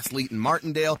was a mathlete in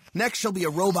Martindale. Next she'll be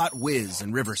a robot whiz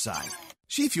in Riverside.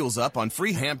 She fuels up on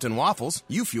free Hampton waffles.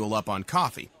 You fuel up on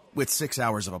coffee. With 6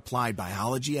 hours of applied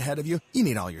biology ahead of you, you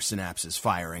need all your synapses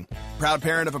firing. Proud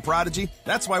parent of a prodigy?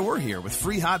 That's why we're here with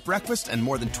free hot breakfast and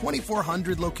more than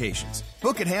 2,400 locations.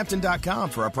 Book at Hampton.com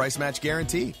for our price match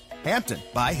guarantee. Hampton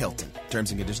by Hilton.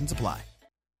 Terms and conditions apply.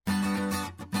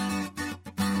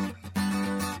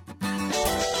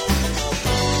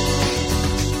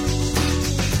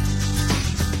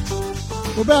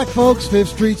 We're back, folks. 5th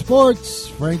Street Sports.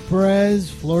 Frank Perez,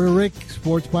 Florida Rick,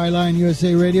 Sports Byline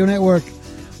USA Radio Network.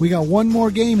 We got one more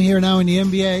game here now in the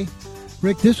NBA.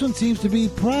 Rick, this one seems to be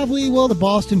probably, the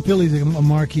Boston Phillies are a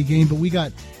marquee game, but we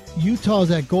got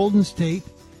Utah's at Golden State.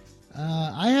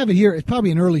 I have it here. It's probably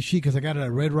an early sheet because I got it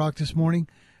at Red Rock this morning.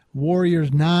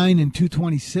 Warriors 9 and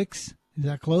 226. Is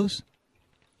that close?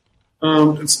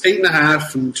 It's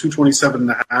 8.5 and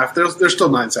 227.5. There's still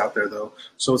 9s out there though,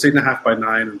 so it's 8.5 by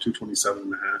 9 and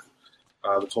 227.5.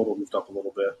 The total moved up a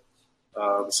little bit.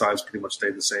 The size pretty much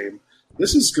stayed the same.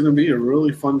 This is going to be a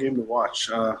really fun game to watch.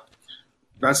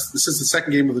 this is the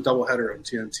second game of the doubleheader on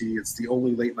TNT. It's the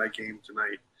only late night game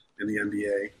tonight in the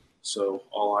NBA, so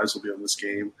all eyes will be on this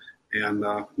game. And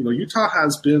Utah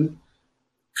has been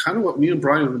kind of what me and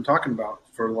Brian have been talking about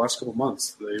for the last couple of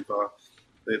months. They've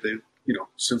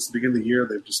since the beginning of the year,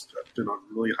 they've just been on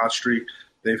a really hot streak.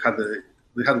 They had the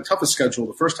toughest schedule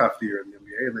the first half of the year in the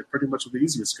NBA, and they pretty much have the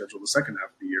easiest schedule the second half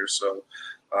of the year. So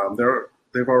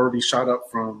they've already shot up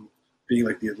from being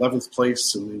like the 11th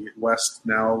place in the West,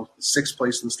 now the 6th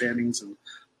place in the standings, and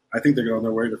I think they're on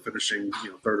their way to finishing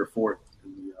 3rd or 4th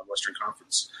in the Western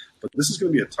Conference. But this is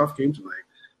going to be a tough game tonight.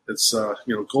 It's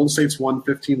Golden State's won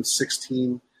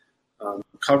 15-16,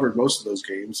 covered most of those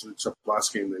games, except the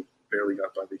last game they barely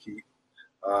got by the Heat,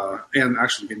 and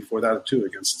actually the game before that too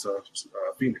against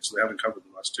Phoenix. So they haven't covered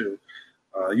the last two.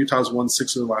 Utah's won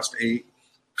 6 of the last 8,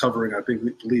 covering I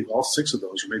believe all 6 of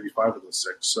those, or maybe 5 of those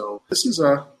 6. So this is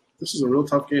a real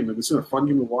tough game. It's been a fun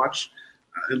game to watch.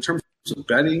 In terms of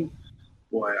betting,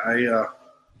 boy,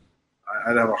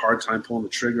 I'd have a hard time pulling the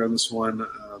trigger on this one.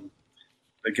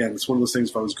 Again, it's one of those things.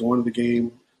 If I was going to the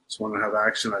game, just want to have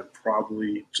action, I'd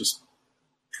probably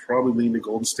lean to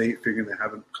Golden State, figuring they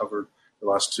haven't covered the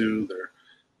last 2. They're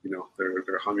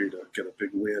hungry to get a big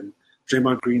win.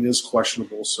 Draymond Green is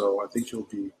questionable, so I think he'll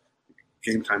be a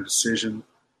game time decision.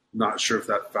 Not sure if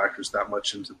that factors that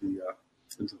much into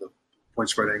the point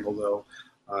spread angle, though.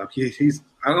 He's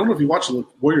I don't know if you watched the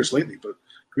Warriors lately, but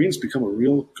Green's become a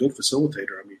real good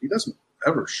facilitator. I mean, he doesn't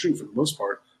ever shoot for the most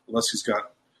part unless he's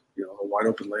got a wide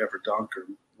open layup or dunk, or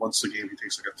once a game he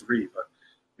takes like a 3. But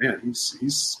man,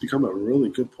 he's become a really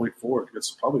good point forward. He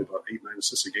gets probably about 8-9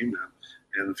 assists a game now.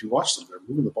 And if you watch them, they're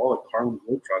moving the ball like the Harlem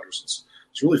Globetrotters.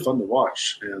 It's really fun to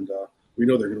watch, and we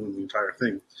know they're going to win the entire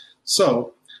thing.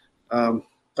 So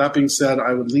that being said,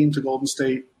 I would lean to Golden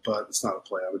State, but it's not a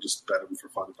play. I would just bet them for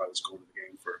fun if I was going to the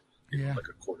game for like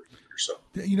a quarter or so.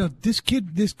 This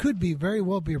could be very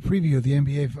well be a preview of the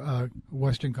NBA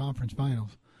Western Conference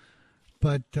Finals.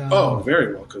 But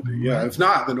very well could be. Yeah, right. If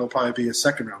not, then it'll probably be a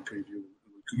second round preview.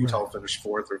 Utah will finish 4th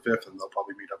or 5th, and they'll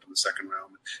probably meet up in the second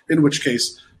round. In which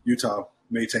case, Utah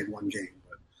may take one game,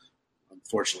 but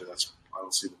unfortunately, I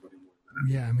don't see them winning more than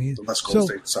that. Yeah, I mean, unless Golden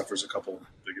State suffers a couple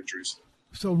big injuries.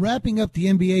 So wrapping up the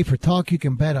NBA for talk you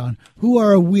can bet on, who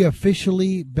are we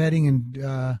officially betting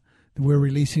and we're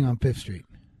releasing on 5th Street?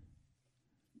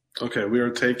 Okay, we are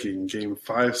taking Game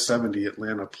 570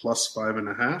 Atlanta plus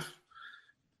 5.5,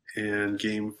 and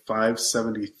Game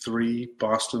 573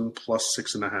 Boston plus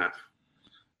 6.5.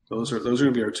 Those are going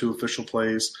to be our 2 official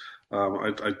plays.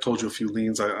 I told you a few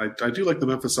leans. I do like the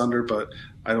Memphis under, but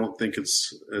I don't think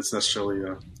it's necessarily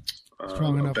a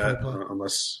bet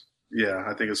unless. Yeah,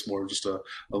 I think it's more just a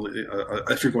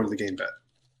if you're going to the game bet.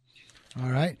 All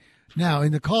right. Now,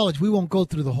 in the college, we won't go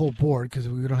through the whole board because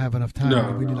we don't have enough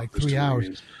time. We need like 3 hours.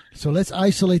 Games. So let's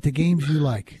isolate the games you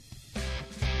like.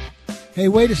 Hey,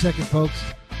 wait a second, folks.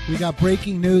 We got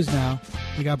breaking news now.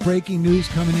 We got breaking news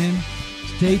coming in.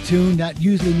 Stay tuned. That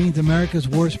usually means America's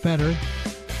Worst Bettor.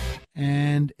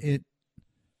 And it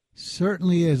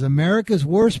certainly is. America's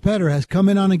Worst Bettor has come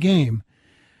in on a game.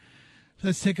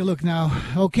 Let's take a look now.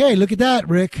 Okay, look at that,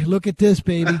 Rick. Look at this,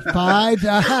 baby. How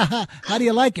do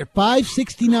you like it?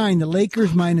 569. The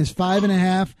Lakers minus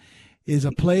 5.5 is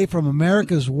a play from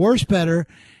America's Worst Bettor.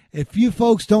 If you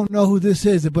folks don't know who this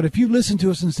is, but if you've listened to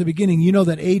us since the beginning, you know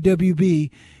that AWB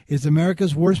is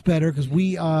America's Worst Bettor because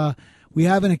we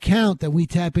have an account that we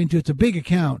tap into. It's a big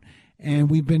account, and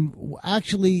we've been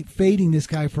actually fading this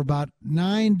guy for about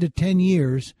 9 to 10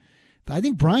 years. I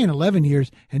think Brian 11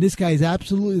 years, and this guy is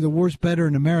absolutely the worst bettor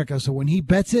in America. So when he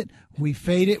bets it, we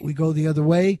fade it, we go the other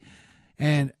way,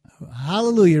 and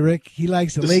hallelujah, Rick, he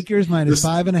likes the Lakers minus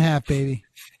 5.5, baby.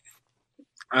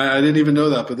 I didn't even know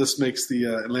that, but this makes the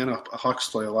Atlanta Hawks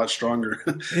play a lot stronger.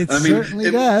 It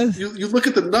certainly does. You look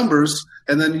at the numbers,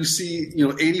 and then you see,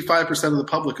 85% of the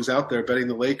public is out there betting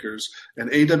the Lakers,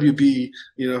 and AWB,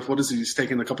 what is he? He's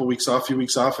taking a few weeks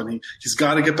off, and he's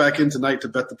got to get back in tonight to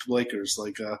bet the Lakers.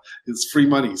 It's free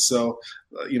money. So,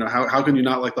 how can you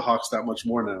not like the Hawks that much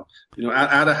more now?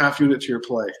 Add a half unit to your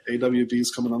play. AWB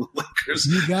is coming on the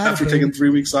Lakers after taking 3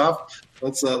 weeks off.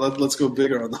 Let's go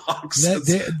bigger on the Hawks.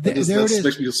 That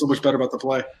makes me feel so much better about the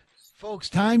play. Folks,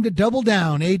 time to double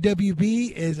down.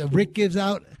 AWB is Rick gives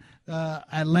out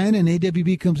Atlanta, and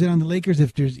AWB comes in on the Lakers.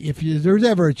 If there's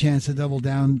ever a chance to double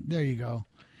down, there you go.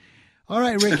 All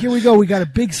right, Rick, here we go. We got a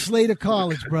big slate of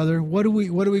college, brother. What are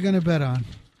we going to bet on?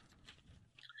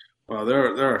 Well,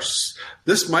 there are.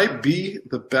 This might be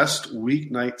the best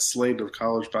weeknight slate of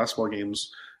college basketball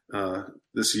games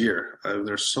this year.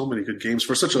 There's so many good games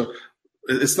for such a.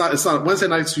 It's not Wednesday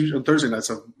nights and Thursday nights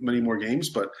have many more games,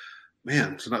 but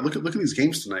man, tonight, look at these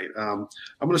games tonight. I'm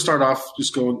going to start off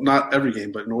just going, not every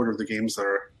game, but in order of the games that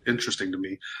are interesting to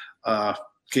me.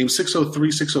 Game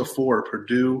 603, 604,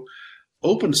 Purdue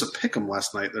opened as a pick'em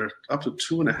last night. They're up to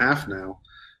 2.5 now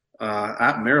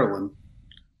at Maryland.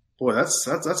 Boy, that's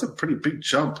a pretty big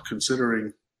jump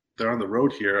considering they're on the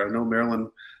road here. I know Maryland,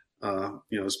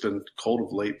 has been cold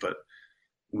of late, but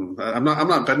I'm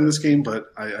not betting this game. But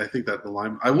I think that the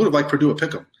line, I would have liked Purdue at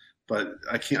pick'em, but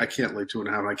I can't lay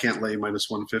 2.5. I can't lay minus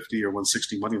 150 or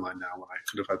 160 money line now when I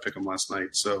could have had pick'em last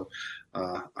night. So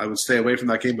I would stay away from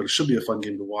that game, but it should be a fun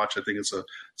game to watch. I think it's a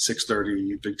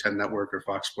 6:30 Big Ten Network or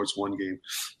Fox Sports 1 game,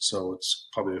 so it's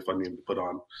probably a fun game to put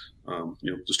on,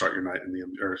 to start your night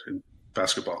in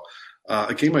basketball.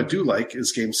 A game I do like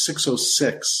is game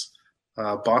 606,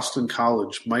 Boston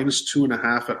College minus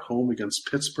 2.5 at home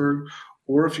against Pittsburgh.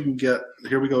 Or if you can get,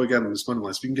 here we go again in this money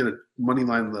line. If you can get a money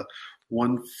line in the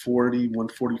 140,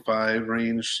 145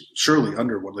 range, surely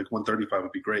under like 135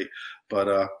 would be great.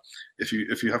 But if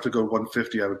you have to go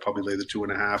 150, I would probably lay the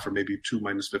 2.5 or maybe 2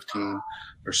 minus 15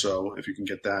 or so if you can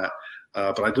get that.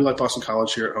 But I do like Boston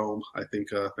College here at home. I think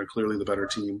they're clearly the better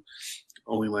team,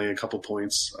 only laying a couple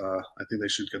points. I think they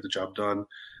should get the job done.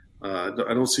 I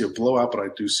don't see a blowout, but I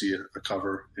do see a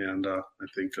cover, and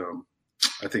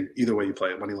I think either way you play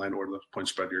it, money line or the point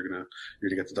spread, you're gonna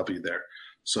get the W there.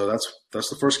 So that's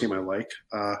the first game I like.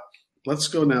 Let's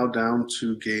go now down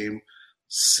to game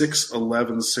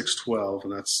 6-11, 6-12,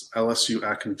 and that's LSU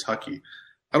at Kentucky.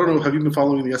 I don't know. Have you been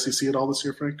following the SEC at all this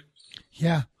year, Frank?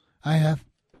 Yeah, I have.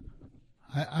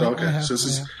 Okay, I have, so this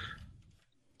is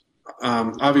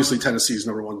obviously Tennessee's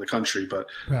number one in the country, but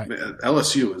right. Man,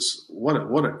 LSU is what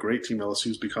a great team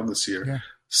LSU's become this year. Yeah.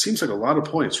 Seems like a lot of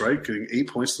points, right? Getting 8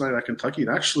 points tonight at Kentucky. It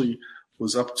actually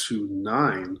was up to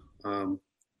 9.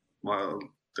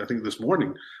 I think this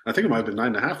morning. I think it might have been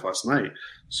 9.5 last night.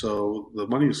 So the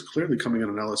money is clearly coming in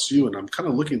on LSU, and I'm kind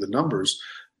of looking at the numbers.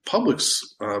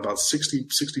 Public's about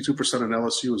 62% on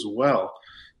LSU as well,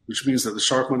 which means that the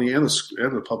sharp money and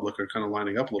the public are kind of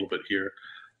lining up a little bit here.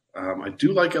 I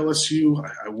do like LSU.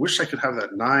 I wish I could have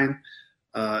that 9.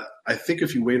 I think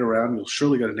if you wait around, you'll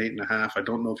surely get an 8.5. I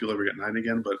don't know if you'll ever get 9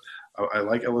 again, but I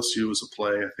like LSU as a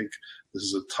play. I think this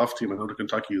is a tough team. I know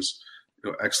Kentucky is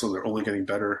excellent. They're only getting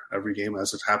better every game,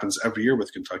 as it happens every year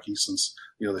with Kentucky, since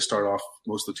they start off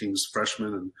most of the teams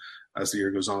freshmen, and as the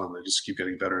year goes on, they just keep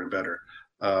getting better and better.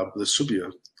 This should be a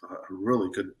really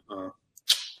good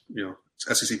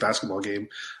SEC basketball game.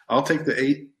 I'll take the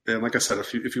 8, and like I said,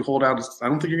 if you hold out, I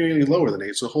don't think you're going to get any lower than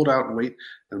 8. So hold out and wait,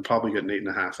 and probably get an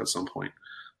 8.5 at some point.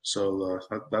 So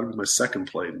that'll be my second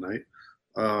play tonight.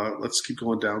 Let's keep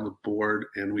going down the board,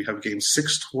 and we have game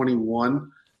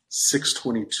 621,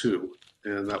 622,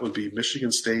 and that would be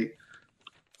Michigan State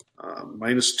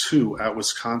 -2 at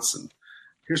Wisconsin.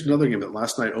 Here's another game that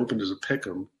last night opened as a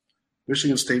pick'em.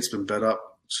 Michigan State's been bet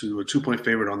up to a 2-point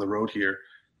favorite on the road here.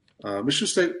 Michigan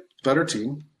State, better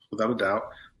team, without a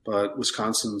doubt, but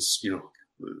Wisconsin's,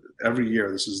 every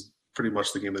year this is pretty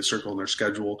much the game they circle in their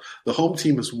schedule. The home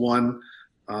team has won.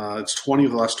 It's 20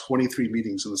 of the last 23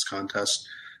 meetings in this contest.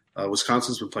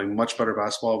 Wisconsin's been playing much better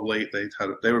basketball of late.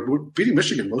 They were beating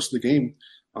Michigan most of the game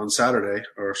on Saturday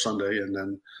or Sunday, and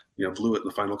then blew it in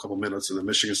the final couple minutes. And then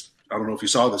Michigan's, I don't know if you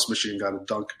saw this, Michigan got a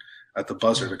dunk at the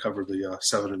buzzer to cover the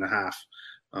 7.5.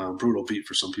 Brutal beat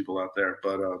for some people out there,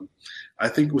 but I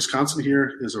think Wisconsin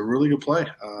here is a really good play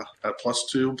at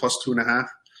 +2, +2.5.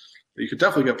 You could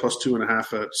definitely get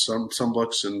 +2.5 at some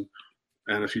books, and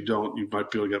if you don't, you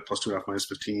might be able to get +2.5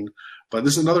 -15. But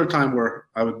this is another time where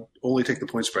I would only take the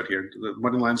point spread here. The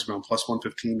money line's around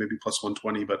 +115, maybe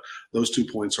 +120, but those 2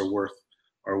 points are worth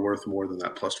more than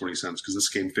that +20 cents, because this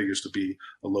game figures to be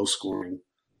a low scoring,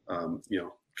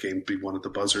 game, be one at the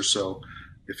buzzer. So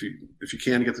if you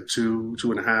can get the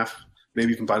 2.5,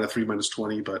 maybe you can buy the 3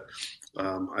 -20, but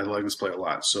I like this play a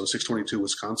lot. So 622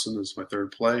 Wisconsin is my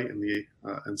third play in the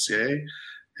NCAA,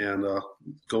 and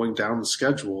going down the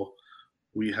schedule,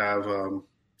 we have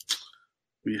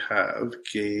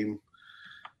game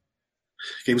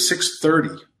 630,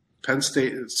 Penn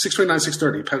State, 629,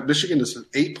 630. Michigan is an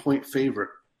 8-point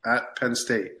favorite at Penn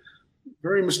State.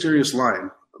 Very mysterious line.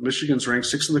 Michigan's ranked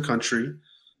 6th in the country.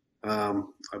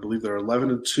 I believe they're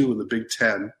 11-2 in the Big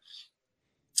Ten.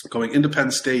 Going into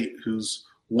Penn State, who's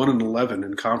 1-11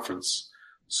 in conference.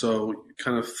 So you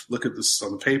kind of look at this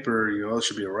on paper, it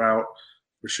should be a rout.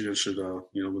 Michigan should,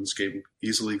 win this game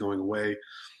easily going away.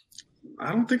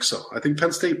 I don't think so. I think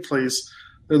Penn State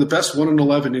they're the best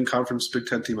 1-11 in conference Big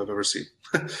Ten team I've ever seen.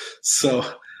 So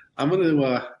I'm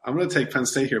gonna take Penn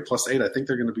State here +8. I think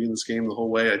they're going to be in this game the whole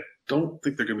way. I don't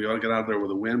think they're going to be able to get out of there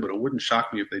with a win, but it wouldn't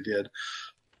shock me if they did.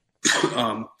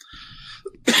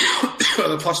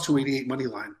 the plus 288 money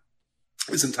line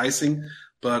is enticing,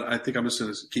 but I think I'm just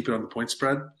going to keep it on the point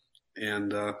spread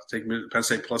and take Penn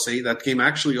State plus 8. That game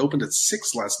actually opened at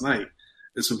 6 last night.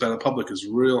 This Bet Public is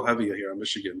real heavy here in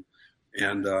Michigan,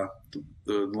 and the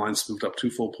line's moved up 2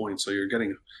 full points, so you're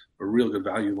getting a real good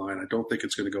value line. I don't think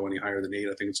it's going to go any higher than 8.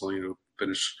 I think it's only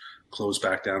going to close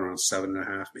back down around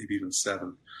 7.5, maybe even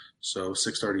 7. So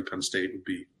 6:30 Penn State would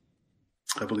be,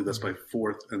 I believe that's my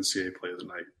 4th NCAA play of the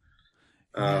night.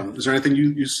 Is there anything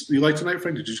you like tonight,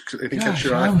 Frank? Did you anything catch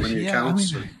your eye from any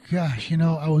accounts?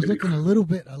 I was looking a little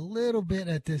bit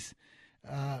at this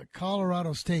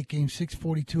Colorado State game,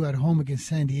 6:42 at home against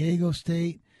San Diego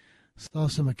State. Saw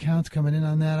some accounts coming in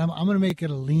on that. I'm going to make it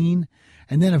a lean,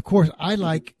 and then of course I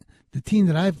like the team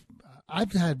that I've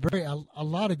had a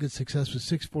lot of good success with,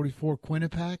 644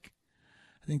 Quinnipiac.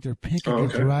 I think they're pick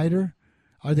against Rider.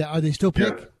 Are they still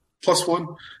pick? Yeah.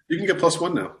 +1. You can get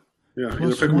 +1 now. Yeah,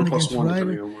 either pick them or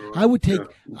 +1.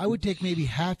 I would take maybe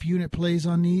half unit plays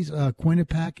on these,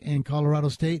 Quinnipiac and Colorado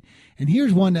State. And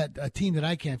here's one a team that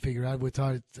I can't figure out.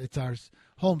 It's our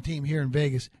home team here in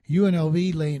Vegas.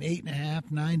 UNLV laying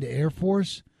 8.5, 9 to Air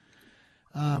Force.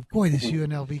 Boy, this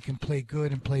UNLV can play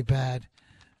good and play bad.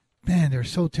 Man, they're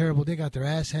so terrible. They got their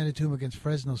ass handed to them against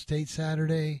Fresno State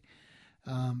Saturday.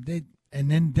 Then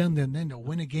they'll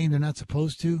win a game they're not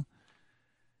supposed to.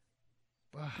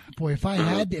 Boy, if I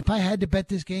had to bet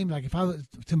this game, like if I was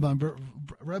some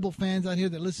Rebel fans out here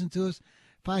that listen to us,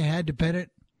 if I had to bet it,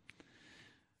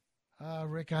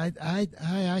 Rick, I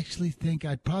actually think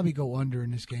I'd probably go under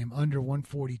in this game, under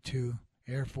 142,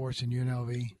 Air Force and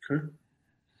UNLV. Okay.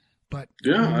 But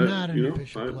not an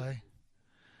official play.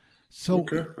 So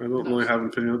okay, I don't really have an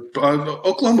opinion.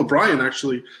 Oklahoma Brian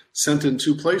actually sent in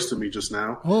 2 plays to me just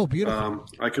now. Oh, beautiful!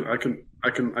 I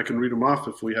can read them off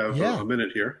if we have a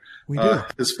minute here. We do.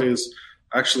 His play is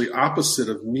actually opposite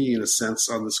of me in a sense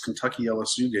on this Kentucky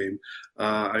LSU game.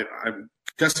 I'm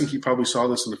guessing he probably saw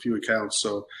this in a few accounts.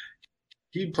 So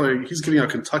he's giving out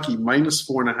Kentucky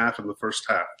 -4.5 in the first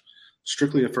half,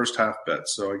 strictly a first half bet.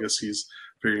 So I guess he's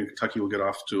figuring Kentucky will get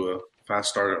off to a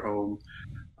fast start at home.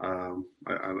 I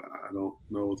don't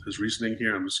know his reasoning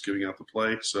here. I'm just giving out the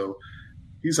play. So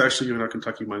he's actually giving out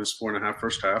Kentucky -4.5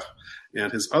 first half.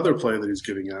 And his other play that he's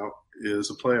giving out is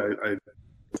a play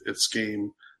it's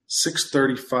game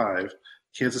 6:35,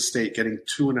 Kansas State getting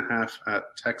 2.5 at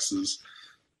Texas.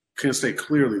 Kansas State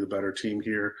clearly the better team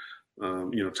here.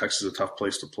 Texas is a tough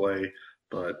place to play,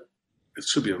 but it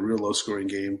should be a real low-scoring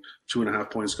game. 2.5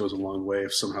 points goes a long way.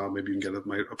 If somehow maybe you can get a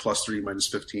 +3,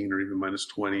 -15, or even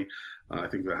 -20, I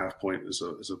think the half point is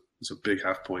a big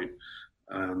half point.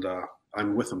 And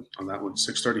I'm with him on that one.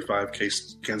 6:35,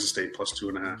 Kansas State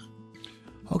 +2.5.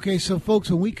 Okay, so folks,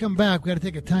 when we come back, we got to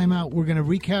take a timeout. We're going to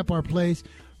recap our plays.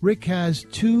 Rick has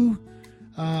 2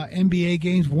 NBA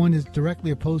games. One is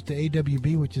directly opposed to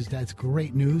AWB, that's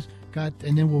great news.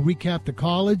 And then we'll recap the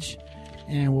college,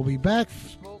 and we'll be back,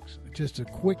 folks. Just a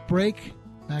quick break.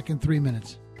 Back in 3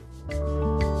 minutes.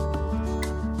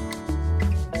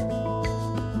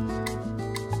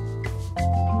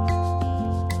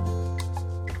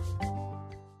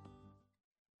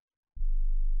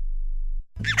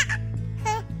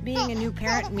 Being a new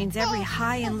parent means every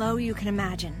high and low you can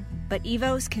imagine. But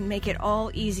Evos can make it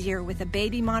all easier with a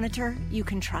baby monitor you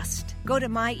can trust. Go to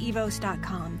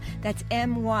myevos.com, that's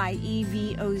MYEVOZ.com,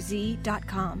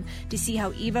 to see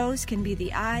how Evos can be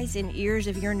the eyes and ears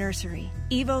of your nursery.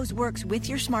 Evos works with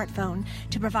your smartphone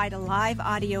to provide a live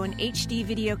audio and HD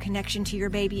video connection to your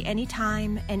baby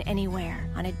anytime and anywhere.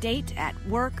 On a date, at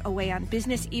work, away on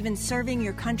business, even serving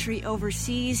your country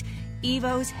overseas,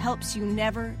 Evos helps you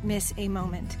never miss a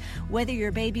moment. Whether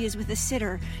your baby is with a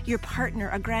sitter, your partner,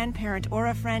 a grandparent, or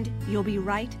a friend, you'll be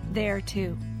right there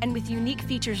too. And with unique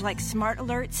features like smart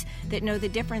alerts that know the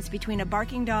difference between a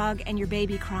barking dog and your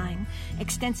baby crying,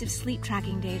 extensive sleep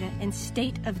tracking data, and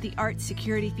state-of-the-art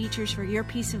security features for your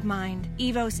peace of mind,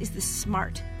 Evos is the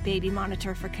smart baby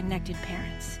monitor for connected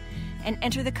parents. And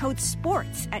enter the code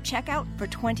SPORTS at checkout for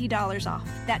 $20 off.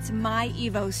 That's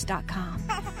myevos.com.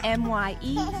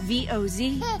 MYEVOZ.com.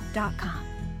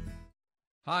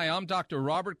 Hi, I'm Dr.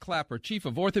 Robert Clapper, Chief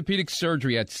of Orthopedic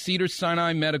Surgery at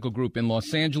Cedars-Sinai Medical Group in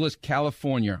Los Angeles,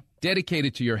 California.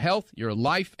 Dedicated to your health, your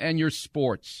life, and your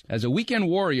sports. As a weekend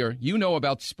warrior, you know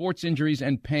about sports injuries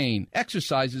and pain.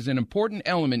 Exercise is an important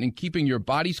element in keeping your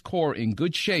body's core in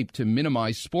good shape to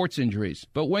minimize sports injuries.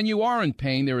 But when you are in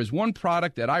pain, there is one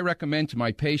product that I recommend to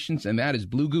my patients, and that is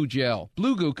Blue Goo Gel.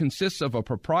 Blue Goo consists of a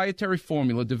proprietary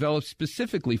formula developed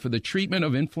specifically for the treatment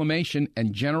of inflammation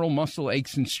and general muscle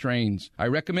aches and strains. I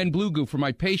recommend Blue Goo for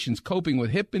my patients coping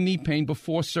with hip and knee pain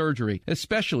before surgery,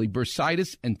 especially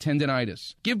bursitis and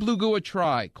tendinitis. Give Blue Blue Goo a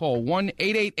try. Call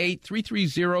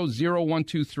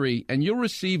 1-888-330-0123 and you'll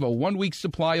receive a 1-week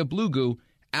supply of Blue Goo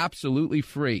absolutely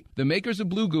free. The makers of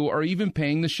Blue Goo are even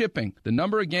paying the shipping. The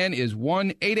number again is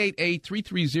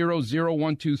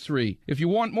 1-888-330-0123. If you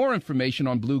want more information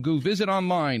on Blue Goo, visit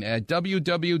online at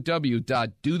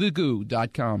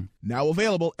www.dothegoo.com. Now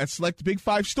available at select Big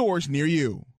 5 stores near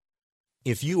you.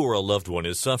 If you or a loved one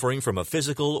is suffering from a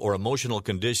physical or emotional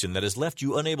condition that has left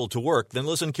you unable to work, then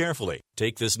listen carefully.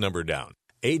 Take this number down,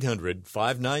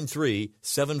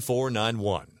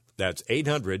 800-593-7491. That's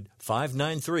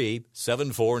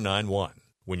 800-593-7491.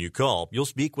 When you call, you'll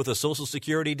speak with a Social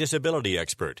Security disability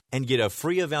expert and get a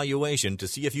free evaluation to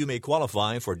see if you may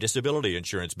qualify for disability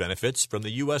insurance benefits from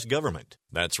the U.S. government.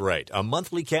 That's right, a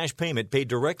monthly cash payment paid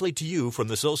directly to you from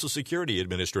the Social Security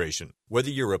Administration.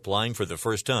 Whether you're applying for the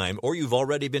first time or you've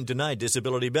already been denied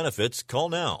disability benefits, call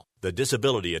now. The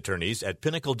disability attorneys at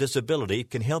Pinnacle Disability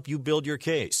can help you build your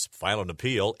case, file an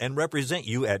appeal, and represent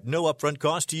you at no upfront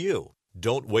cost to you.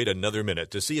 Don't wait another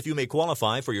minute to see if you may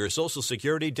qualify for your Social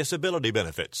Security disability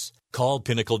benefits. Call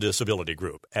Pinnacle Disability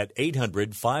Group at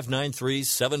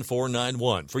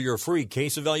 800-593-7491 for your free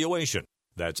case evaluation.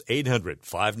 That's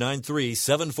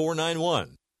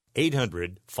 800-593-7491.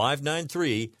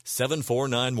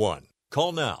 800-593-7491.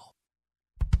 Call now.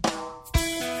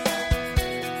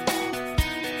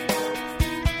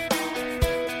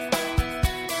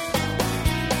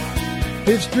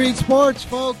 Fifth Street Sports,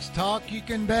 folks. Talk you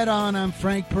can bet on. I'm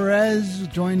Frank Perez,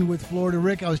 joined with Florida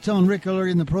Rick. I was telling Rick earlier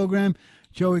in the program,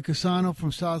 Joey Casano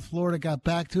from South Florida got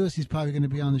back to us. He's probably going to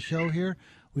be on the show here.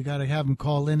 We got to have him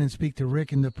call in and speak to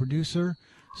Rick and the producer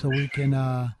so we can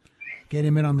get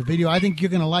him in on the video. I think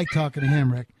you're going to like talking to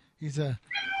him, Rick. He's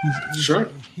sure.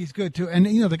 He's good, too. And,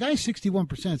 you know, the guy's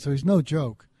 61%, so he's no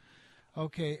joke.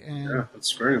 Okay, and yeah,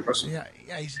 that's very impressive. Yeah,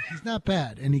 he's not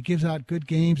bad, and he gives out good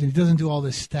games, and he doesn't do all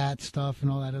this stat stuff and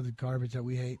all that other garbage that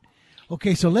we hate.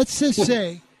 Okay, so let's just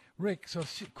say, Rick, so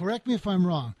correct me if I'm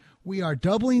wrong. We are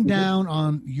doubling down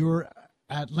on your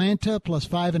Atlanta plus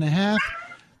 5.5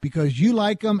 because you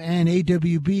like them, and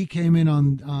AWB came in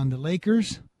on the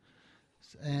Lakers.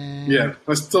 And yeah,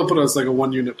 I still put it as like a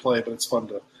one-unit play, but it's fun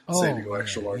to say to go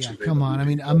extra large. Yeah, come on. I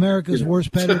mean, America's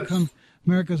worst better comes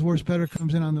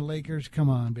in on the Lakers. Come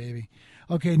on, baby.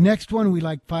 Okay, next one, we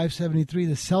like 573,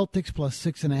 the Celtics plus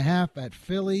 6.5 at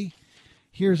Philly.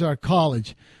 Here's our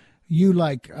college. You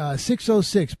like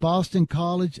 606, Boston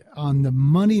College on the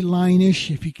money line-ish,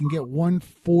 if you can get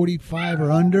 145 or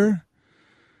under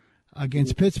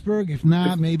against Pittsburgh. If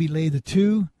not, maybe lay the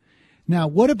 2. Now,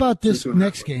 what about this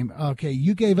next game? Okay,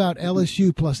 you gave out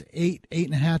LSU plus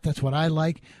 8.5. That's what I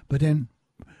like. But then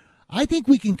I think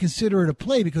we can consider it a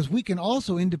play because we can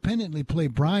also independently play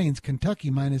Bryant's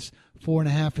Kentucky minus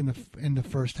 4.5 in the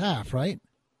first half, right?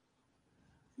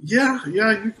 Yeah,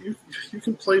 you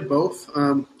can play both.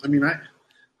 I mean,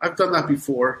 I've done that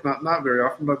before, not very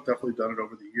often, but I've definitely done it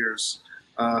over the years.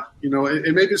 You know,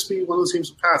 it may just be one of those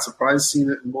games of past. I've probably seen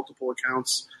it in multiple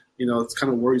accounts. You know, it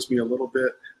kind of worries me a little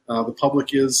bit. The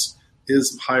public is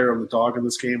higher on the dog in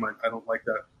this game. I don't like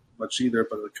that much either,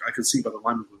 but I can see by the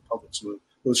alignment of the public, so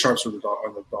the sharps are on the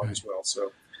dog as well.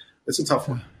 So it's a tough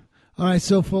one. All right,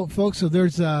 so folks, so there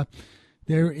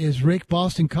is Rick,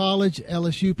 Boston College,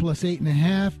 LSU plus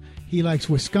 8.5. He likes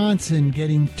Wisconsin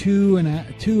getting 2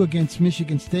 against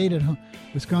Michigan State at home.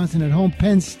 Wisconsin at home.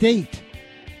 Penn State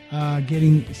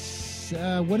getting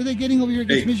what are they getting over here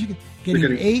against Michigan?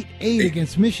 Getting 8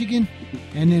 against Michigan.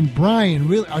 And then Brian,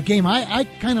 really a game I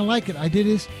kind of like it. I did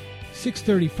this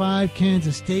 635,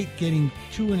 Kansas State getting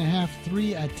 2.5,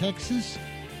 3 at Texas.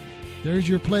 There's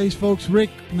your plays, folks. Rick,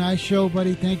 nice show,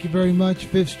 buddy. Thank you very much.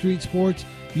 Fifth Street Sports.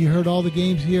 You heard all the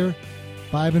games here.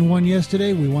 5-1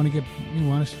 yesterday. We want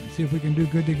to see if we can do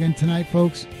good again tonight,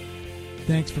 folks.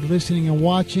 Thanks for listening and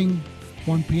watching.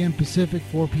 1 p.m. Pacific,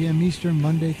 4 p.m. Eastern,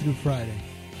 Monday through Friday.